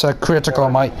 That's a critical,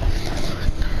 mate.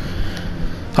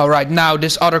 Alright, now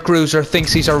this other cruiser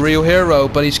thinks he's a real hero,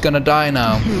 but he's gonna die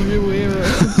now. Real hero.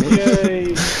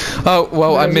 Yay. Oh,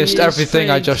 well, I missed he is everything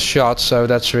I fake. just shot, so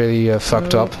that's really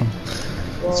fucked up.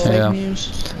 It's Yeah. fake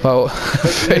news. Well,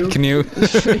 fake news.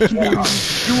 Fake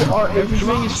news. You are a Everything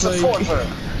Trump is fake. supporter.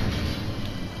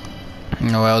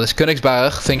 Well, this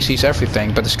Königsberg thinks he's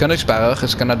everything, but this Königsberg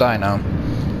is gonna die now.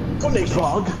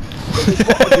 Koningsberg.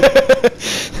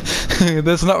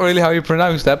 That's not really how you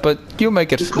pronounce that, but you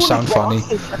make it sound funny.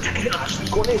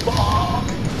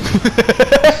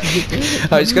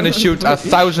 He's gonna shoot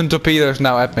 1,000 torpedoes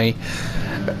now at me.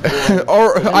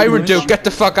 Or Iron Duke, get the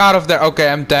fuck out of there. Okay,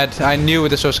 I'm dead. I knew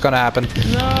this was gonna happen.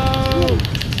 No!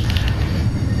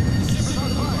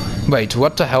 Wait,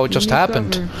 what the hell just need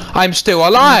happened? cover. I'm still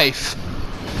alive!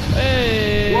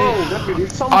 Hey! Whoa, that really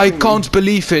is something. I can't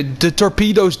believe it. The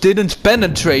torpedoes didn't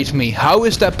penetrate me. How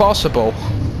is that possible?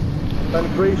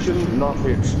 Penetration not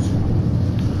hit.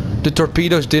 The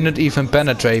torpedoes didn't even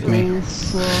penetrate me. Oh,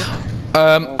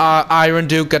 fuck. Iron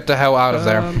Duke, get the hell out of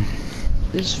there.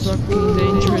 This is fucking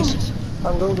dangerous.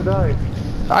 I'm going to die.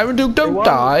 Iron Duke, don't 1,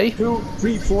 die. 2,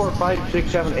 3, 4, 5, 6,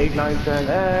 7, 8, 9, 10,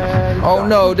 and... Oh die.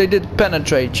 no, they did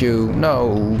penetrate you.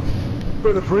 No.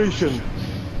 Penetration.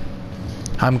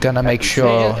 I'm gonna make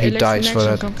sure he dies for ElectricNexon,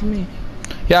 that. come to me.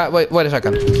 Yeah, wait a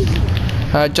second.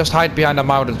 Just hide behind a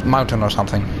mountain or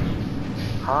something.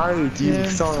 Hi, die Yeah.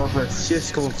 son of a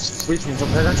shit komt switching from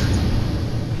planet.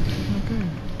 Okay.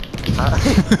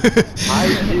 Hi,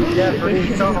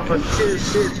 die son of a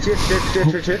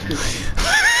shit.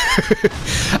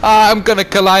 I'm gonna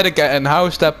collide again. How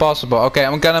is that possible? Okay,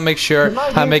 I'm gonna make sure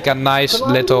I make a nice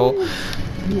little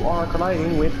you are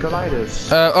colliding with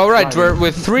colliders. Alright, we're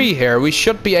with 3 here. We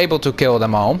should be able to kill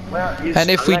them all. Well, it's And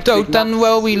if we don't, then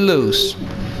well, we lose.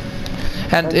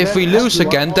 And if we lose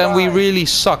again, then we really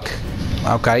suck.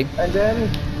 Okay. And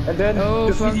then Oh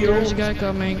the fuck, video there's a guy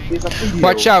coming. is a video.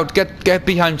 Watch out, get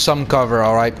behind some cover,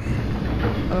 alright?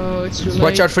 Oh, it's too late.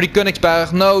 Watch out for the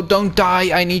Königsberg. No, don't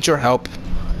die, I need your help.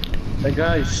 Hey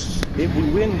guys, if we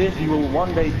win this, we will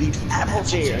one day eat apple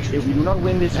tears. If we do not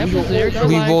win this, we Apple will tears? also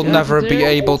We like will apple never be tear?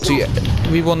 able to.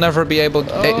 We will never be able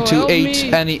Oh, to help eat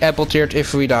me. any apple tears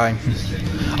if we die.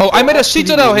 Oh, I made a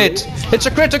citadel hit. It's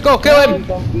a critical. Kill him.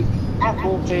 don't eat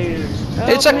apple tears.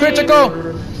 It's a Help me. critical.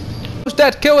 Who's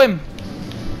dead? Kill him.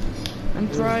 I'm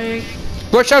trying.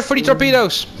 Watch out for the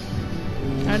torpedoes.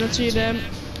 I don't see them.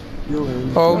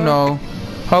 Oh no.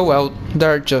 Oh well,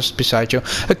 they're just beside you.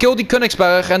 Kill the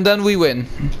Königsberg and then we win.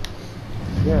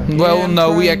 Yeah. Well, I'm no,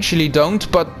 we trying. actually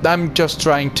don't. But I'm just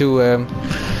trying to. Yeah,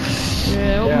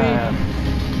 help Yeah. me.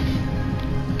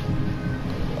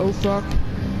 Oh fuck.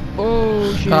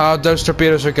 Oh shit. Those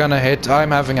torpedoes are gonna hit.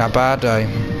 I'm having a bad day.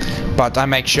 But I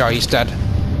make sure he's dead.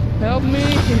 Help me.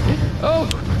 Oh.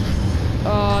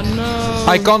 Oh no.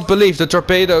 I can't believe the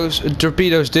torpedoes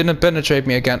didn't penetrate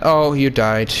me again. Oh, you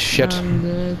died. Shit. I'm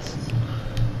dead.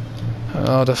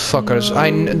 Oh, the fuckers.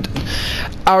 No.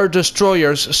 Our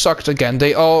destroyers sucked again.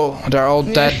 They're all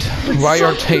dead. Why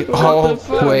are they What the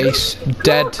fuck? always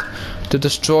dead? The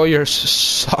destroyers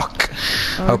suck.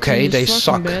 Our Okay, team is they fucking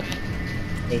suck. bad.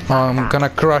 Oh, I'm gonna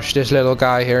crush this little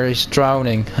guy here. He's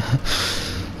drowning.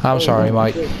 I'm sorry,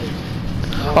 mate.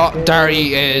 Oh, there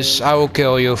he is. I will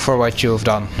kill you for what you've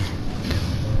done.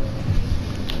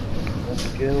 Let's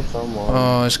kill someone.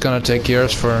 Oh, it's gonna take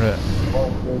years for it.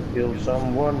 Let's kill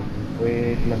someone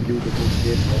with my beautiful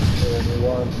shit.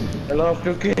 Everyone. I love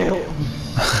to kill.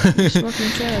 It's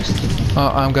fucking fast.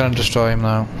 Oh, I'm gonna destroy him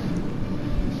now.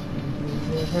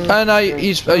 And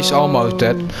he's almost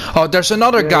dead. Oh, there's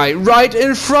another guy right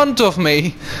in front of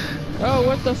me. Oh,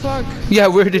 what the fuck? Yeah,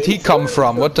 where did he come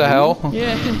from? What the hell?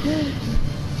 Yeah.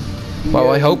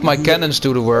 Well, I hope my cannons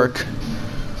do the work.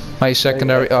 My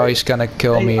secondary. Oh, he's gonna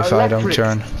kill me if I don't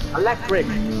turn. Electric.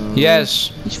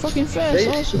 Yes. He's fucking fast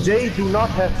also. They do not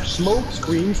have smoke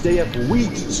screens, they have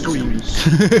weed screens.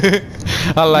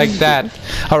 I like that.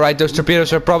 Alright, those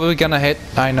torpedoes are probably gonna hit.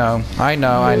 I know.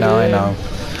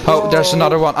 Oh, there's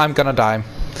another one. I'm gonna die.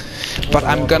 But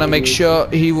I'm gonna make sure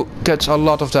he gets a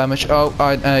lot of damage. Oh,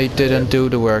 I didn't do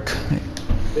the work.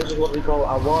 This is what we call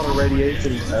a water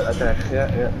radiation attack.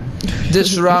 Yeah.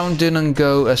 This round didn't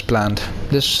go as planned.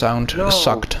 This sound No.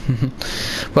 sucked.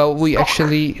 Well, we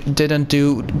actually didn't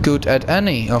do good at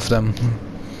any of them.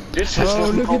 This is Oh,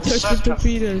 what we look call at those success.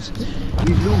 torpedoes.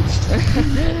 We lose.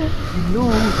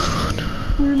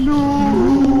 We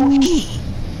lose.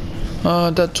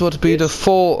 That would be the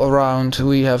full round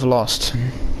we have lost.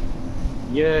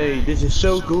 Yay, this is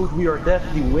so good. We are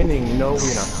definitely winning. No,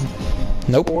 we're not.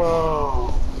 Nope.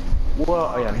 Whoa.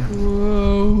 Whoa, yeah.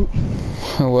 Whoa.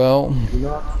 Well, We're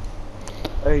not.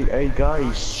 Hey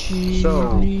guys.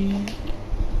 So, Chili.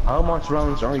 how much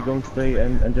rounds are you going to play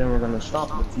and then we're gonna stop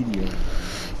the video?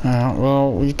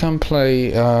 well, we can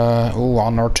play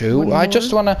one or two. One I more?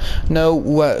 just wanna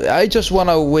know. I just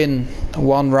wanna win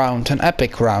one round, an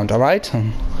epic round. All right?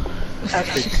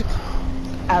 Epic.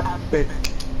 Epic.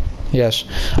 Yes.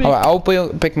 Alright, I'll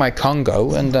pick my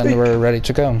Congo and then we're ready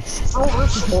to go.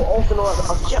 Floris, or also known as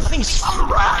a Japanese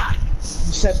samurai.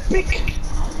 He said pick.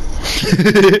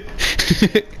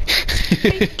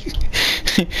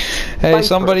 Hey,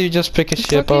 somebody just pick a What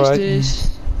ship, the fuck is alright?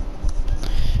 this?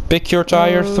 Pick your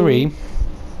tire Oh. 3.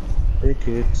 Pick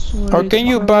it. Or Wait, can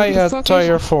you what buy the a fuck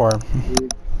tire is- 4? I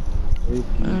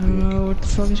don't know what the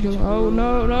fuck is going on. Oh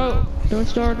no, no. Don't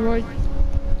start, wait.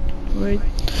 Wait.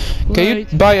 Can you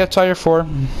Wait. buy a tire 4?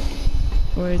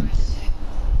 Wait.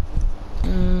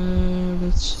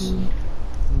 Let's see.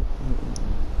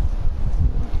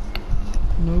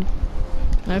 Nope.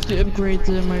 I have to upgrade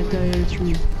my tire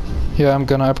 3. Yeah, I'm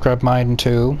gonna upgrade mine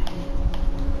too.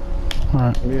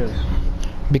 Alright. Yes.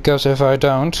 Because if I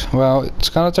don't, well, it's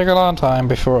gonna take a long time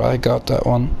before I got that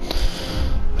one.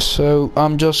 So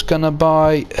I'm just gonna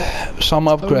buy some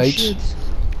Oh upgrades. shit.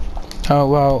 Oh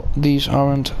well, these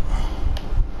aren't.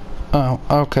 Oh,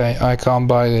 okay, I can't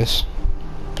buy this.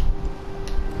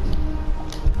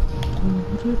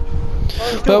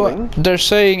 Well, they're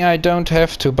saying I don't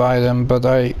have to buy them, but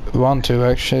I want to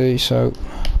actually, so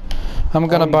I'm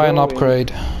gonna buy an Ongoing.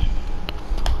 upgrade.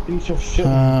 Piece of shit.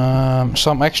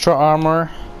 Some extra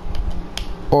armor,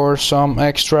 or some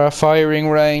extra firing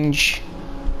range,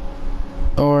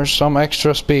 or some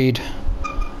extra speed.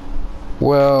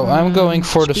 Well, I'm going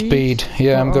for the speed.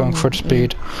 Yeah, I'm going for the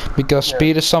speed. Because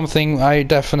speed is something I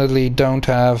definitely don't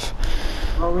have.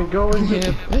 Are we going?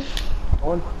 Yep.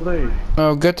 On play.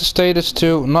 Oh, get the status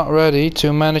to not ready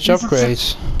to manage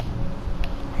upgrades.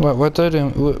 What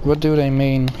do they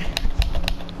mean?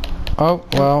 Oh,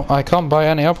 well, I can't buy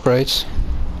any upgrades.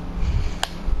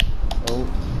 Oh.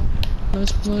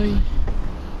 Let's play.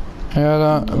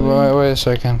 Yeah, wait a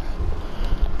second.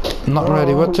 Not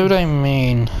ready, what do they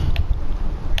mean?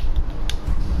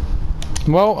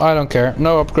 Well, I don't care.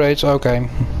 No upgrades, okay.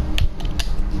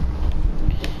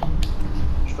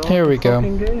 Here we go.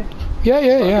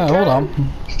 Yeah, hold on.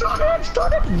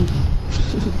 Start it!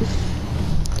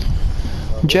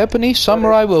 Japanese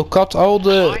samurai will cut all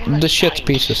the shit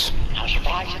pieces. I'm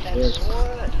surprised at that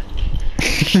sword.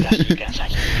 That's because I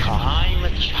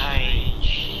climate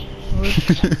change. Look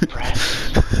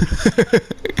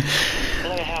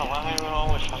at how I'm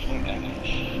always fucking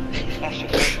that's a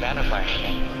good better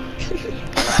question.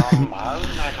 I'm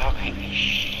talking.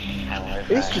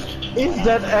 Is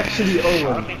that actually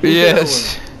Owen?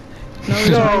 Yes.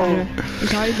 No,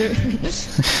 it's Hyder.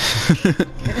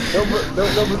 No,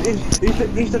 but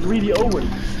is that really Owen?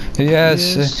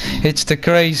 Yes, Yes. it's the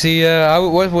crazy.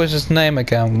 What was his name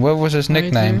again? What was his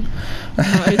nickname?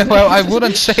 Hyder. Well, I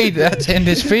wouldn't say that in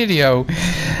this video.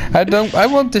 I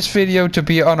want this video to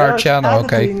be on our channel,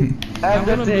 okay? I'm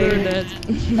gonna blur that.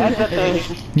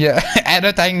 Editing. Yeah,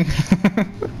 editing.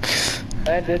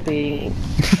 Editing.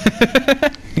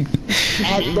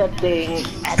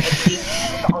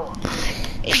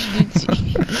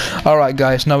 Alright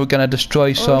guys, now we're gonna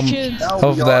destroy some shit.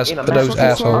 of those Far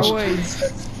assholes. away.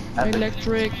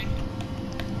 Electric.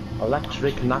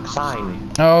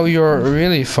 ElectricNexon. Oh, you're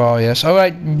really far, yes.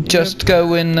 Alright, just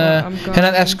go in I'm an coming.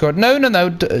 escort. No,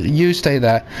 you stay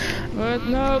there. What?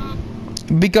 No.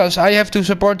 Because I have to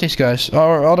support these guys,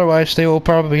 or otherwise they will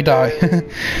probably die.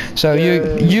 So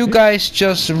you guys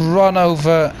just run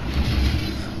over.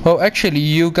 Well, actually,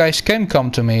 you guys can come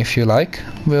to me if you like.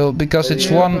 Well, because it's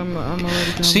one. I'm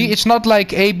already coming. See, it's not like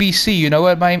ABC. You know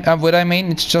what I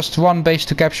mean? It's just one base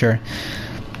to capture.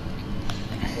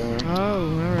 Oh,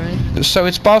 alright. So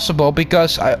it's possible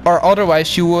because or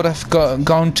otherwise you would have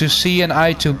gone to C and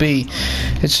I to B.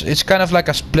 It's kind of like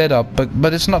a split up,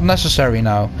 but it's not necessary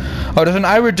now. Oh, there's an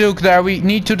Iron Duke there. We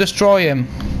need to destroy him.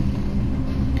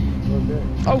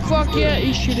 Oh fuck yeah,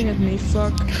 he's shooting at me.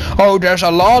 Fuck. Oh, there's a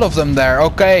lot of them there.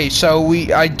 Okay, so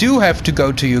I do have to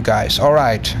go to you guys. All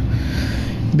right,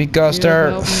 because Yeah, there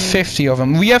are help me. 50 of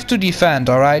them. We have to defend.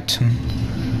 All right.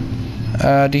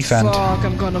 Defend. Fuck,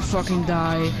 I'm gonna fucking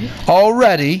die.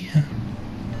 Already.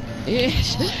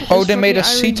 Yes. Oh, This they made a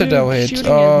fucking Iron citadel Duke hit. shooting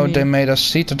at Oh, me. they made a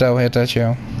citadel hit at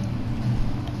you.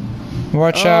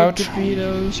 Watch Oh, out.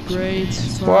 torpedoes, great.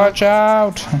 Fuck. Watch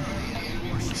out.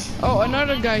 Oh,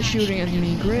 another guy shooting at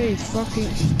me. Great. Fucking.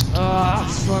 Ah,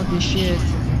 fuck this shit.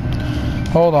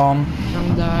 Hold on.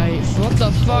 I'm dying. What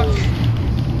the fuck?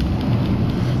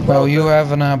 Well, you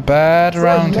having a bad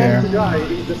round here.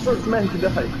 He's the first man to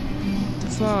die.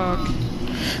 Fuck.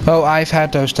 Oh, I've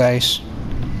had those days.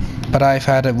 But I've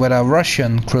had it with a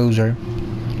Russian cruiser.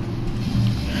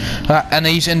 And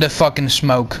he's in the fucking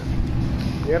smoke.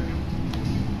 Yep.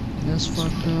 That's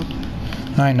fucked up.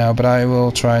 I know, but I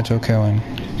will try to kill him.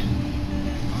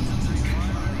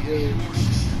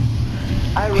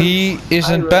 He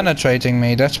isn't penetrating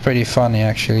me. That's pretty funny,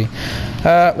 actually.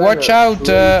 Watch out,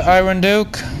 Iron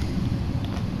Duke.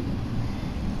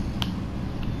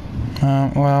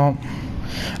 Well,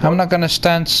 I'm not gonna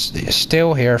stand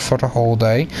still here for the whole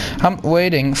day. I'm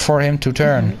waiting for him to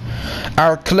turn.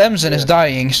 Our Clemson is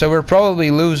dying, so we're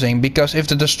probably losing, because if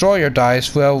the destroyer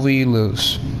dies, well, we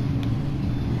lose.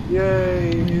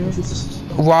 Yay.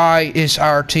 Why is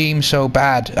our team so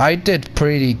bad? I did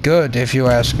pretty good, if you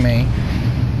ask me.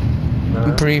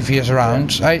 In previous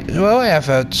rounds. I have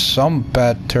had some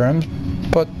bad turns,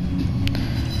 but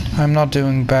I'm not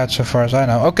doing bad so far as I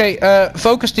know. Okay,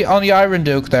 focus on the Iron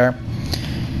Duke there,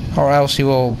 or else he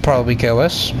will probably kill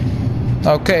us.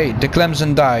 Okay, the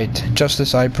Clemson died, just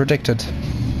as I predicted.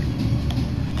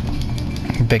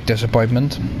 Big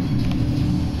disappointment.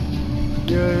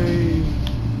 Yay.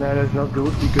 That is not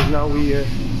good, because now we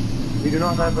do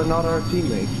not have another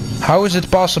teammate. How is it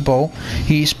possible?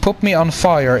 He's put me on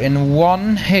fire in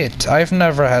one hit. I've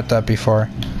never had that before.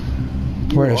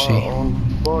 Where is he? On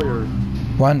fire.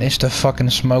 When is the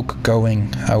fucking smoke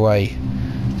going away?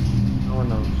 No one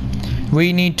knows.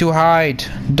 We need to hide.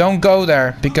 Don't go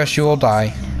there, because you will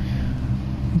die.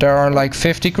 There are like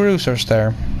 50 cruisers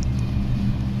there.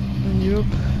 Yup.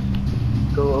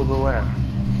 Go over where?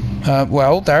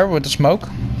 Well, there with the smoke.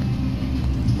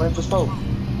 Where's the smoke?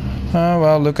 Oh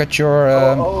well, look at your.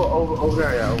 Over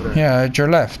there, yeah, over there. Yeah, at your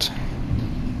left.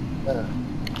 Yeah.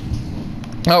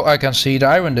 Oh, I can see the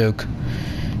Iron Duke.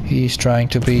 He's trying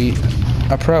to be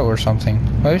a pro or something.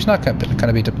 Well, he's not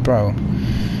gonna be the pro.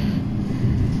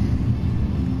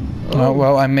 Oh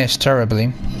well, I missed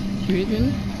terribly. You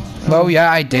didn't? Well, yeah,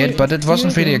 I did, but it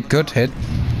wasn't really a good hit.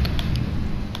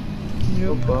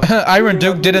 Iron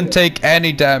Duke didn't take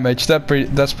any damage.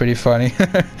 That's pretty funny.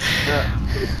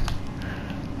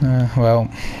 Well,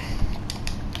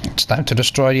 it's time to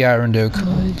destroy the Iron Duke.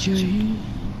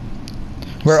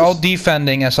 We're all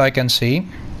defending, as I can see.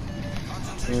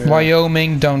 Yeah.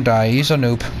 Wyoming, don't die. He's a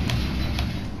noob.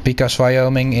 Because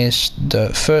Wyoming is the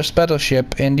first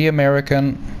battleship in the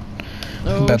American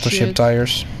battleship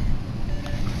tires.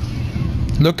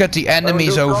 Look at the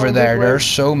enemies over there. There's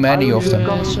so many of them.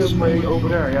 Over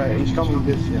there, yeah, he's coming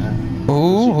this. Yeah.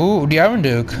 Who? The Iron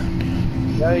Duke.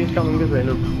 Yeah, he's coming this way.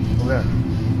 Look, over there.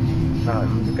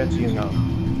 You can see him now.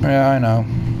 Yeah, I know.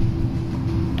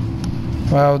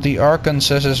 Well, the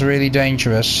Arkansas is really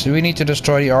dangerous. We need to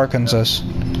destroy the Arkansas.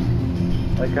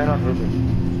 I cannot hit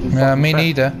him. Yeah, me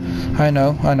neither. I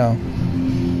know.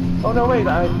 Oh no, wait,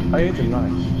 I hit him,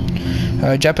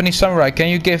 nice. Japanese Samurai, can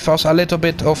you give us a little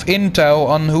bit of intel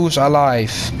on who's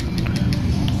alive?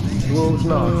 Who's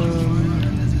not?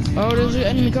 Oh, there's an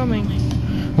enemy coming.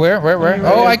 Where?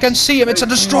 Oh, I can see him. It's a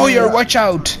destroyer. Watch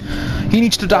out. He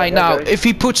needs to die now. If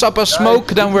he puts up a smoke,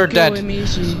 then we're dead.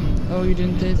 Oh, you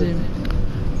didn't hit him.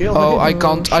 Oh, I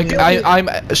can't. I'm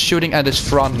shooting at his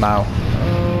front now.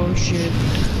 Oh shit.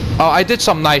 Oh, I did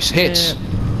some nice hits.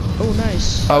 Oh,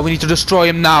 nice. Oh, we need to destroy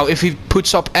him now. If he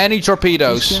puts up any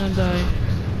torpedoes. He's gonna die.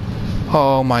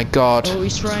 Oh my god. Oh,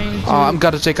 he's trying to. Oh, I'm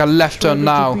gonna take a left turn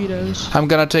now. Torpedoes. I'm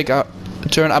gonna take a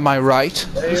turn at my right.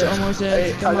 He's almost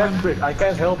dead. Come on. I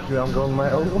can't help you. I'm going my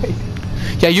own way.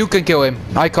 Yeah, you can kill him.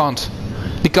 I can't.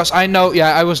 Because I know.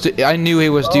 Yeah, I knew he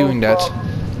was doing that.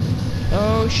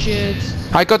 Oh shit.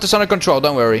 I got this under control.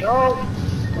 Don't worry. No.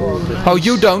 Oh,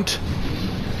 you don't.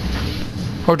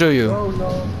 Or do you?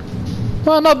 No.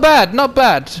 Well, not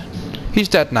bad. He's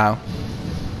dead now.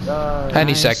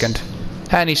 Any nice. second.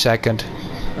 Any second.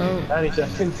 Oh. Any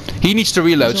second. He needs to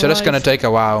reload, so that's gonna take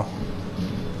a while.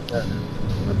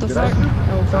 What the fuck?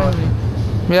 Oh, finally.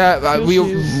 Yeah,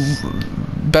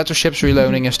 battleships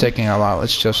reloading is taking a while.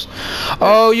 It's just.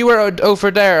 Oh, you were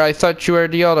over there. I thought you were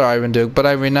the other Iron Duke, but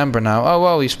I remember now. Oh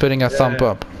well, he's putting a thumb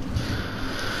up.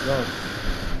 No.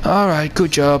 All right,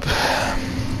 good job.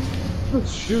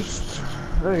 It's just.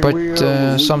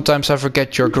 But sometimes I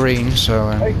forget you're green, so.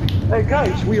 Hey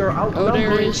guys, we are out. Oh,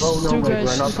 there is two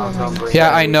guys coming. Yeah,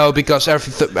 I know, because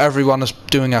everyone is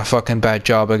doing a fucking bad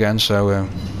job again, so.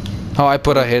 Oh, I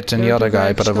put a hit in the other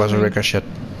guy, but it was a ricochet.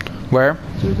 Where?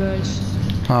 Two guys.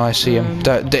 Oh, I see him.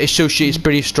 The Isushi is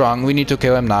pretty strong. We need to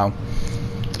kill him now.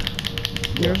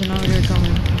 There's another guy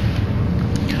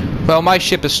coming. Well, my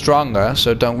ship is stronger,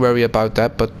 so don't worry about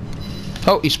that, but...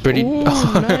 Oh, he's pretty... Ooh,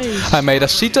 nice. I made a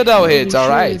Citadel hit,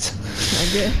 alright.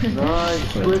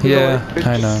 Nice. Yeah,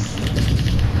 I know.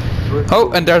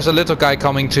 Oh, and there's a little guy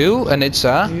coming too, and it's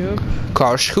a...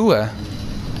 Karlsruhe.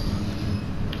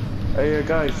 Hey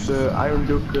guys, Iron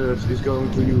Duke is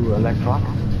going to you, Electric.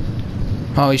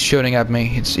 Oh, he's shooting at me.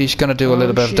 He's gonna do a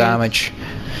little bit of damage.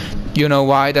 You know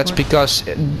why? That's because...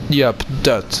 Yep,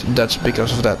 that's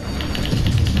because of that.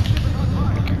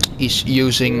 He's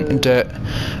using the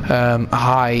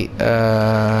high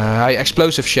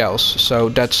explosive shells, so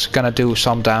that's gonna do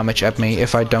some damage at me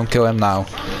if I don't kill him now.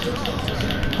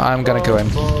 I'm gonna kill him.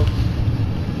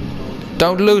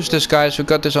 Don't lose this, guys. We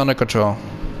got this under control.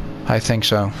 I think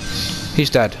so. He's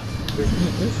dead.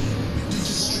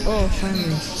 Oh,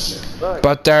 finally.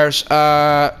 But there's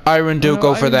Iron Duke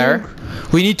over there.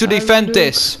 We need to defend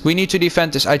this. We need to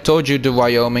defend this. I told you the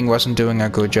Wyoming wasn't doing a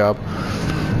good job.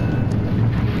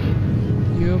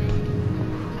 Yup.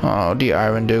 Oh, the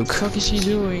Iron Duke. What the fuck is he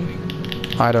doing?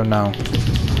 I don't know.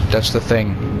 That's the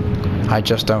thing. I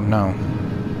just don't know.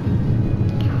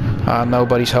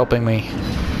 Nobody's helping me.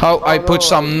 Oh, I put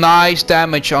some nice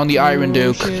damage on the Iron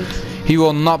Duke. Shit. He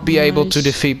will not be able to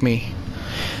defeat me.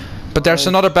 But there's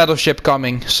another battleship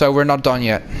coming, so we're not done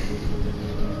yet.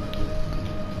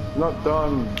 Not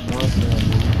done.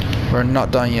 We're not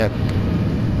done yet.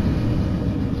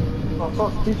 Oh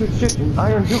fuck, piece of shit.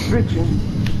 Iron Duke bitching.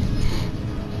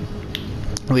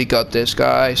 We got this,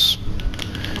 guys.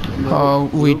 Oh,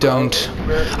 we don't.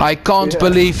 I can't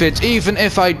believe it. Even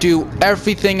if I do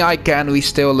everything I can, we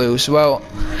still lose. Well,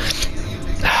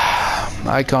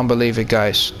 I can't believe it,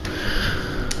 guys.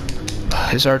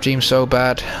 Is our team so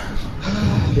bad?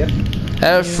 Yep.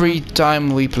 Every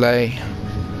time we play.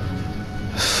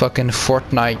 Fucking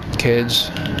Fortnite,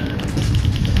 kids.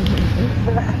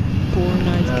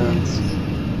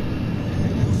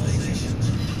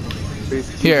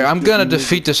 Here, I'm gonna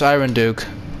defeat this Iron Duke.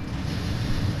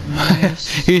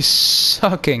 He's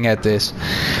sucking at this.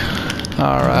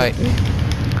 Alright.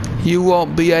 You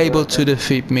won't be able to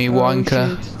defeat me,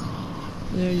 Wonka. Shit.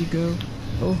 There you go.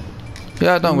 Oh.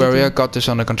 Yeah, don't worry, I got this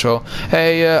under control.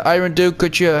 Hey, Iron Duke,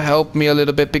 could you help me a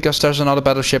little bit, because there's another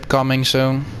battleship coming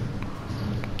soon.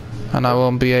 And I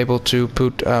won't be able to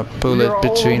pull it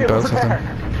between both of them.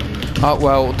 Oh,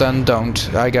 well, then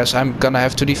don't. I guess I'm gonna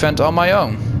have to defend on my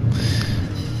own.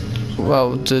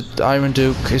 Well, the Iron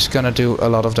Duke is gonna do a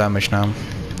lot of damage now.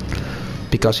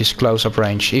 Because he's close up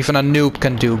range. Even a noob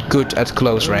can do good at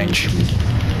close range.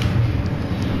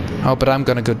 Oh, but I'm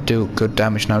gonna do good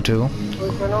damage now too. We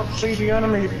cannot see the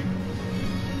enemy.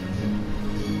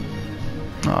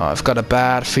 Oh, I've got a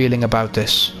bad feeling about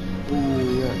this. Ooh,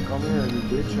 yeah, come here, you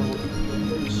bitch. I will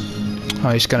eat your face. Oh,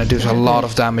 he's gonna do a lot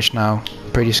of damage now.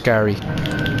 Pretty scary.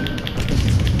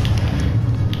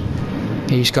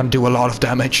 He's gonna do a lot of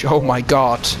damage. Oh my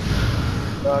god.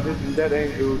 That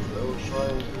ain't good. I was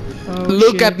trying to... Oh,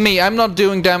 Look shit. at me, I'm not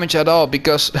doing damage at all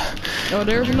because... Oh,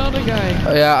 there's another guy.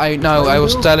 Yeah, I know, I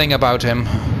was telling about him.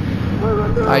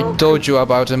 I told you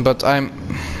about him, but I'm...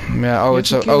 Yeah, oh,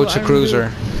 it's a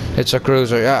cruiser. It's a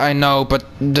cruiser, yeah, I know, but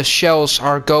the shells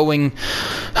are going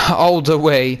all the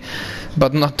way,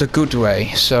 but not the good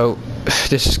way, so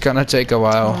this is gonna take a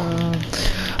while.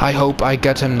 I hope I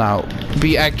get him now.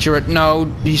 Be accurate. No,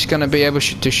 he's gonna be able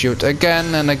to shoot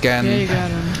again and again. Yeah, you got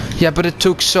him. Yeah, but it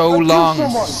took so long.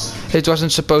 It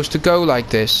wasn't supposed to go like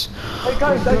this. Hey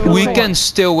guys, I We can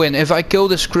still win. If I kill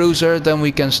this cruiser, then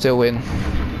we can still win.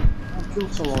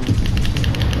 killed someone.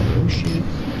 Oh shit.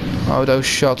 Oh, those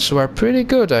shots were pretty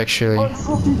good actually. I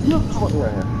fucking killed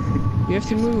someone. You have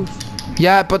to move.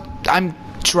 Yeah, but I'm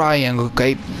trying,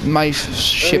 okay? My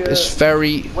ship is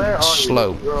very Where are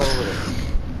slow. you? You're over there.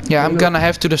 Yeah, I'm gonna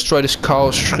have to destroy this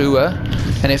Karlsruhe.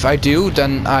 And if I do,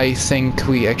 then I think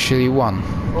we actually won.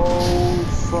 Oh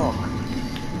fuck.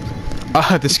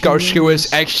 Ah, this Karlsruhe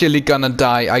is actually gonna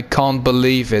die. I can't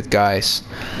believe it, guys.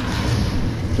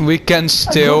 We can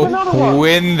still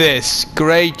win this.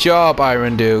 Great job,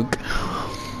 Iron Duke.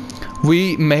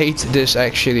 We made this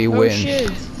actually Oh win.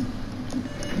 shit.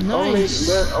 Nice.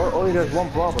 Only there's one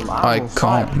problem. I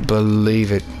can't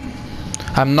believe it.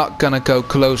 I'm not gonna go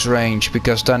close range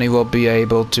because then he will be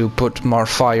able to put more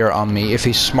fire on me if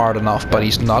he's smart enough, but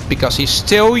he's not because he's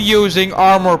still using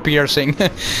armor piercing.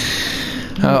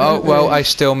 Oh well, I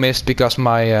still missed because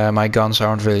my guns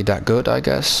aren't really that good, I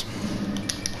guess.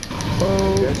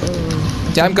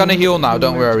 Yeah, I'm gonna heal now,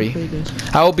 don't worry.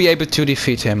 I will be able to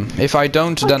defeat him. If I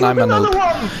don't, then I'm a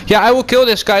noob. Yeah, I will kill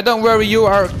this guy, don't worry, you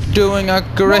are doing a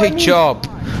great job.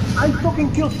 I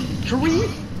fucking killed 3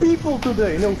 people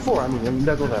today. No, 4, I mean,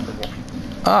 that will happen.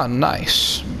 Ah,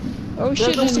 nice. Oh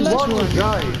shit, there's the last one.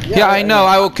 guy. Yeah, I know,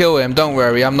 I will kill him, don't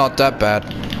worry, I'm not that bad.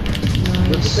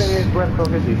 The thing is, where the fuck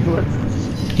is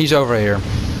he? He's over here.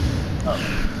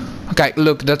 Okay,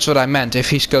 look, that's what I meant. If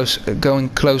he's going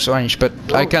close range, but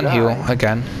I can heal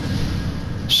again.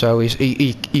 So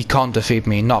he can't defeat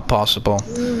me. Not possible.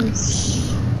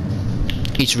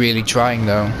 He's really trying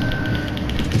though.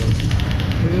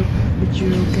 But you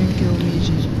can kill me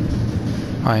easy.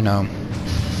 I know.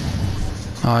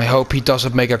 I hope he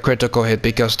doesn't make a critical hit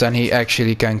because then he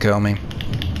actually can kill me.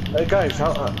 Hey guys,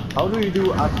 how do you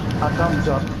do a thumbs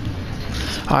up?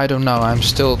 I don't know, I'm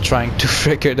still trying to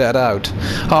figure that out.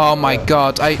 Oh my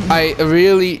god, I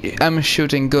really am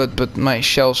shooting good, but my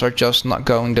shells are just not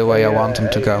going the way I want them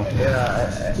to go.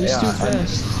 He's too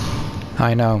fast.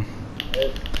 I know.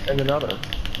 And another.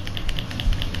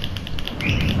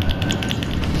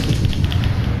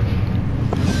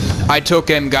 I took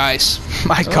him, guys.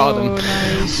 I caught him.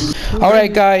 Nice.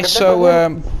 Alright guys,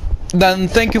 so then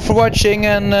thank you for watching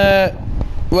and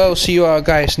well, see you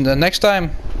guys in the next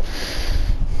time.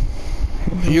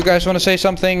 You guys want to say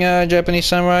something, Japanese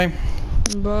Samurai?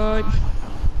 Bye.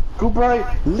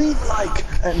 Goodbye, leave like,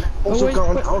 and also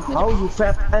comment on how you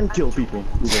fat and kill people.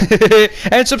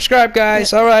 And subscribe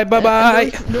guys, alright, bye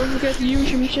bye. Don't forget to use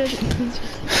your machete.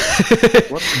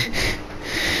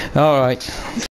 Alright.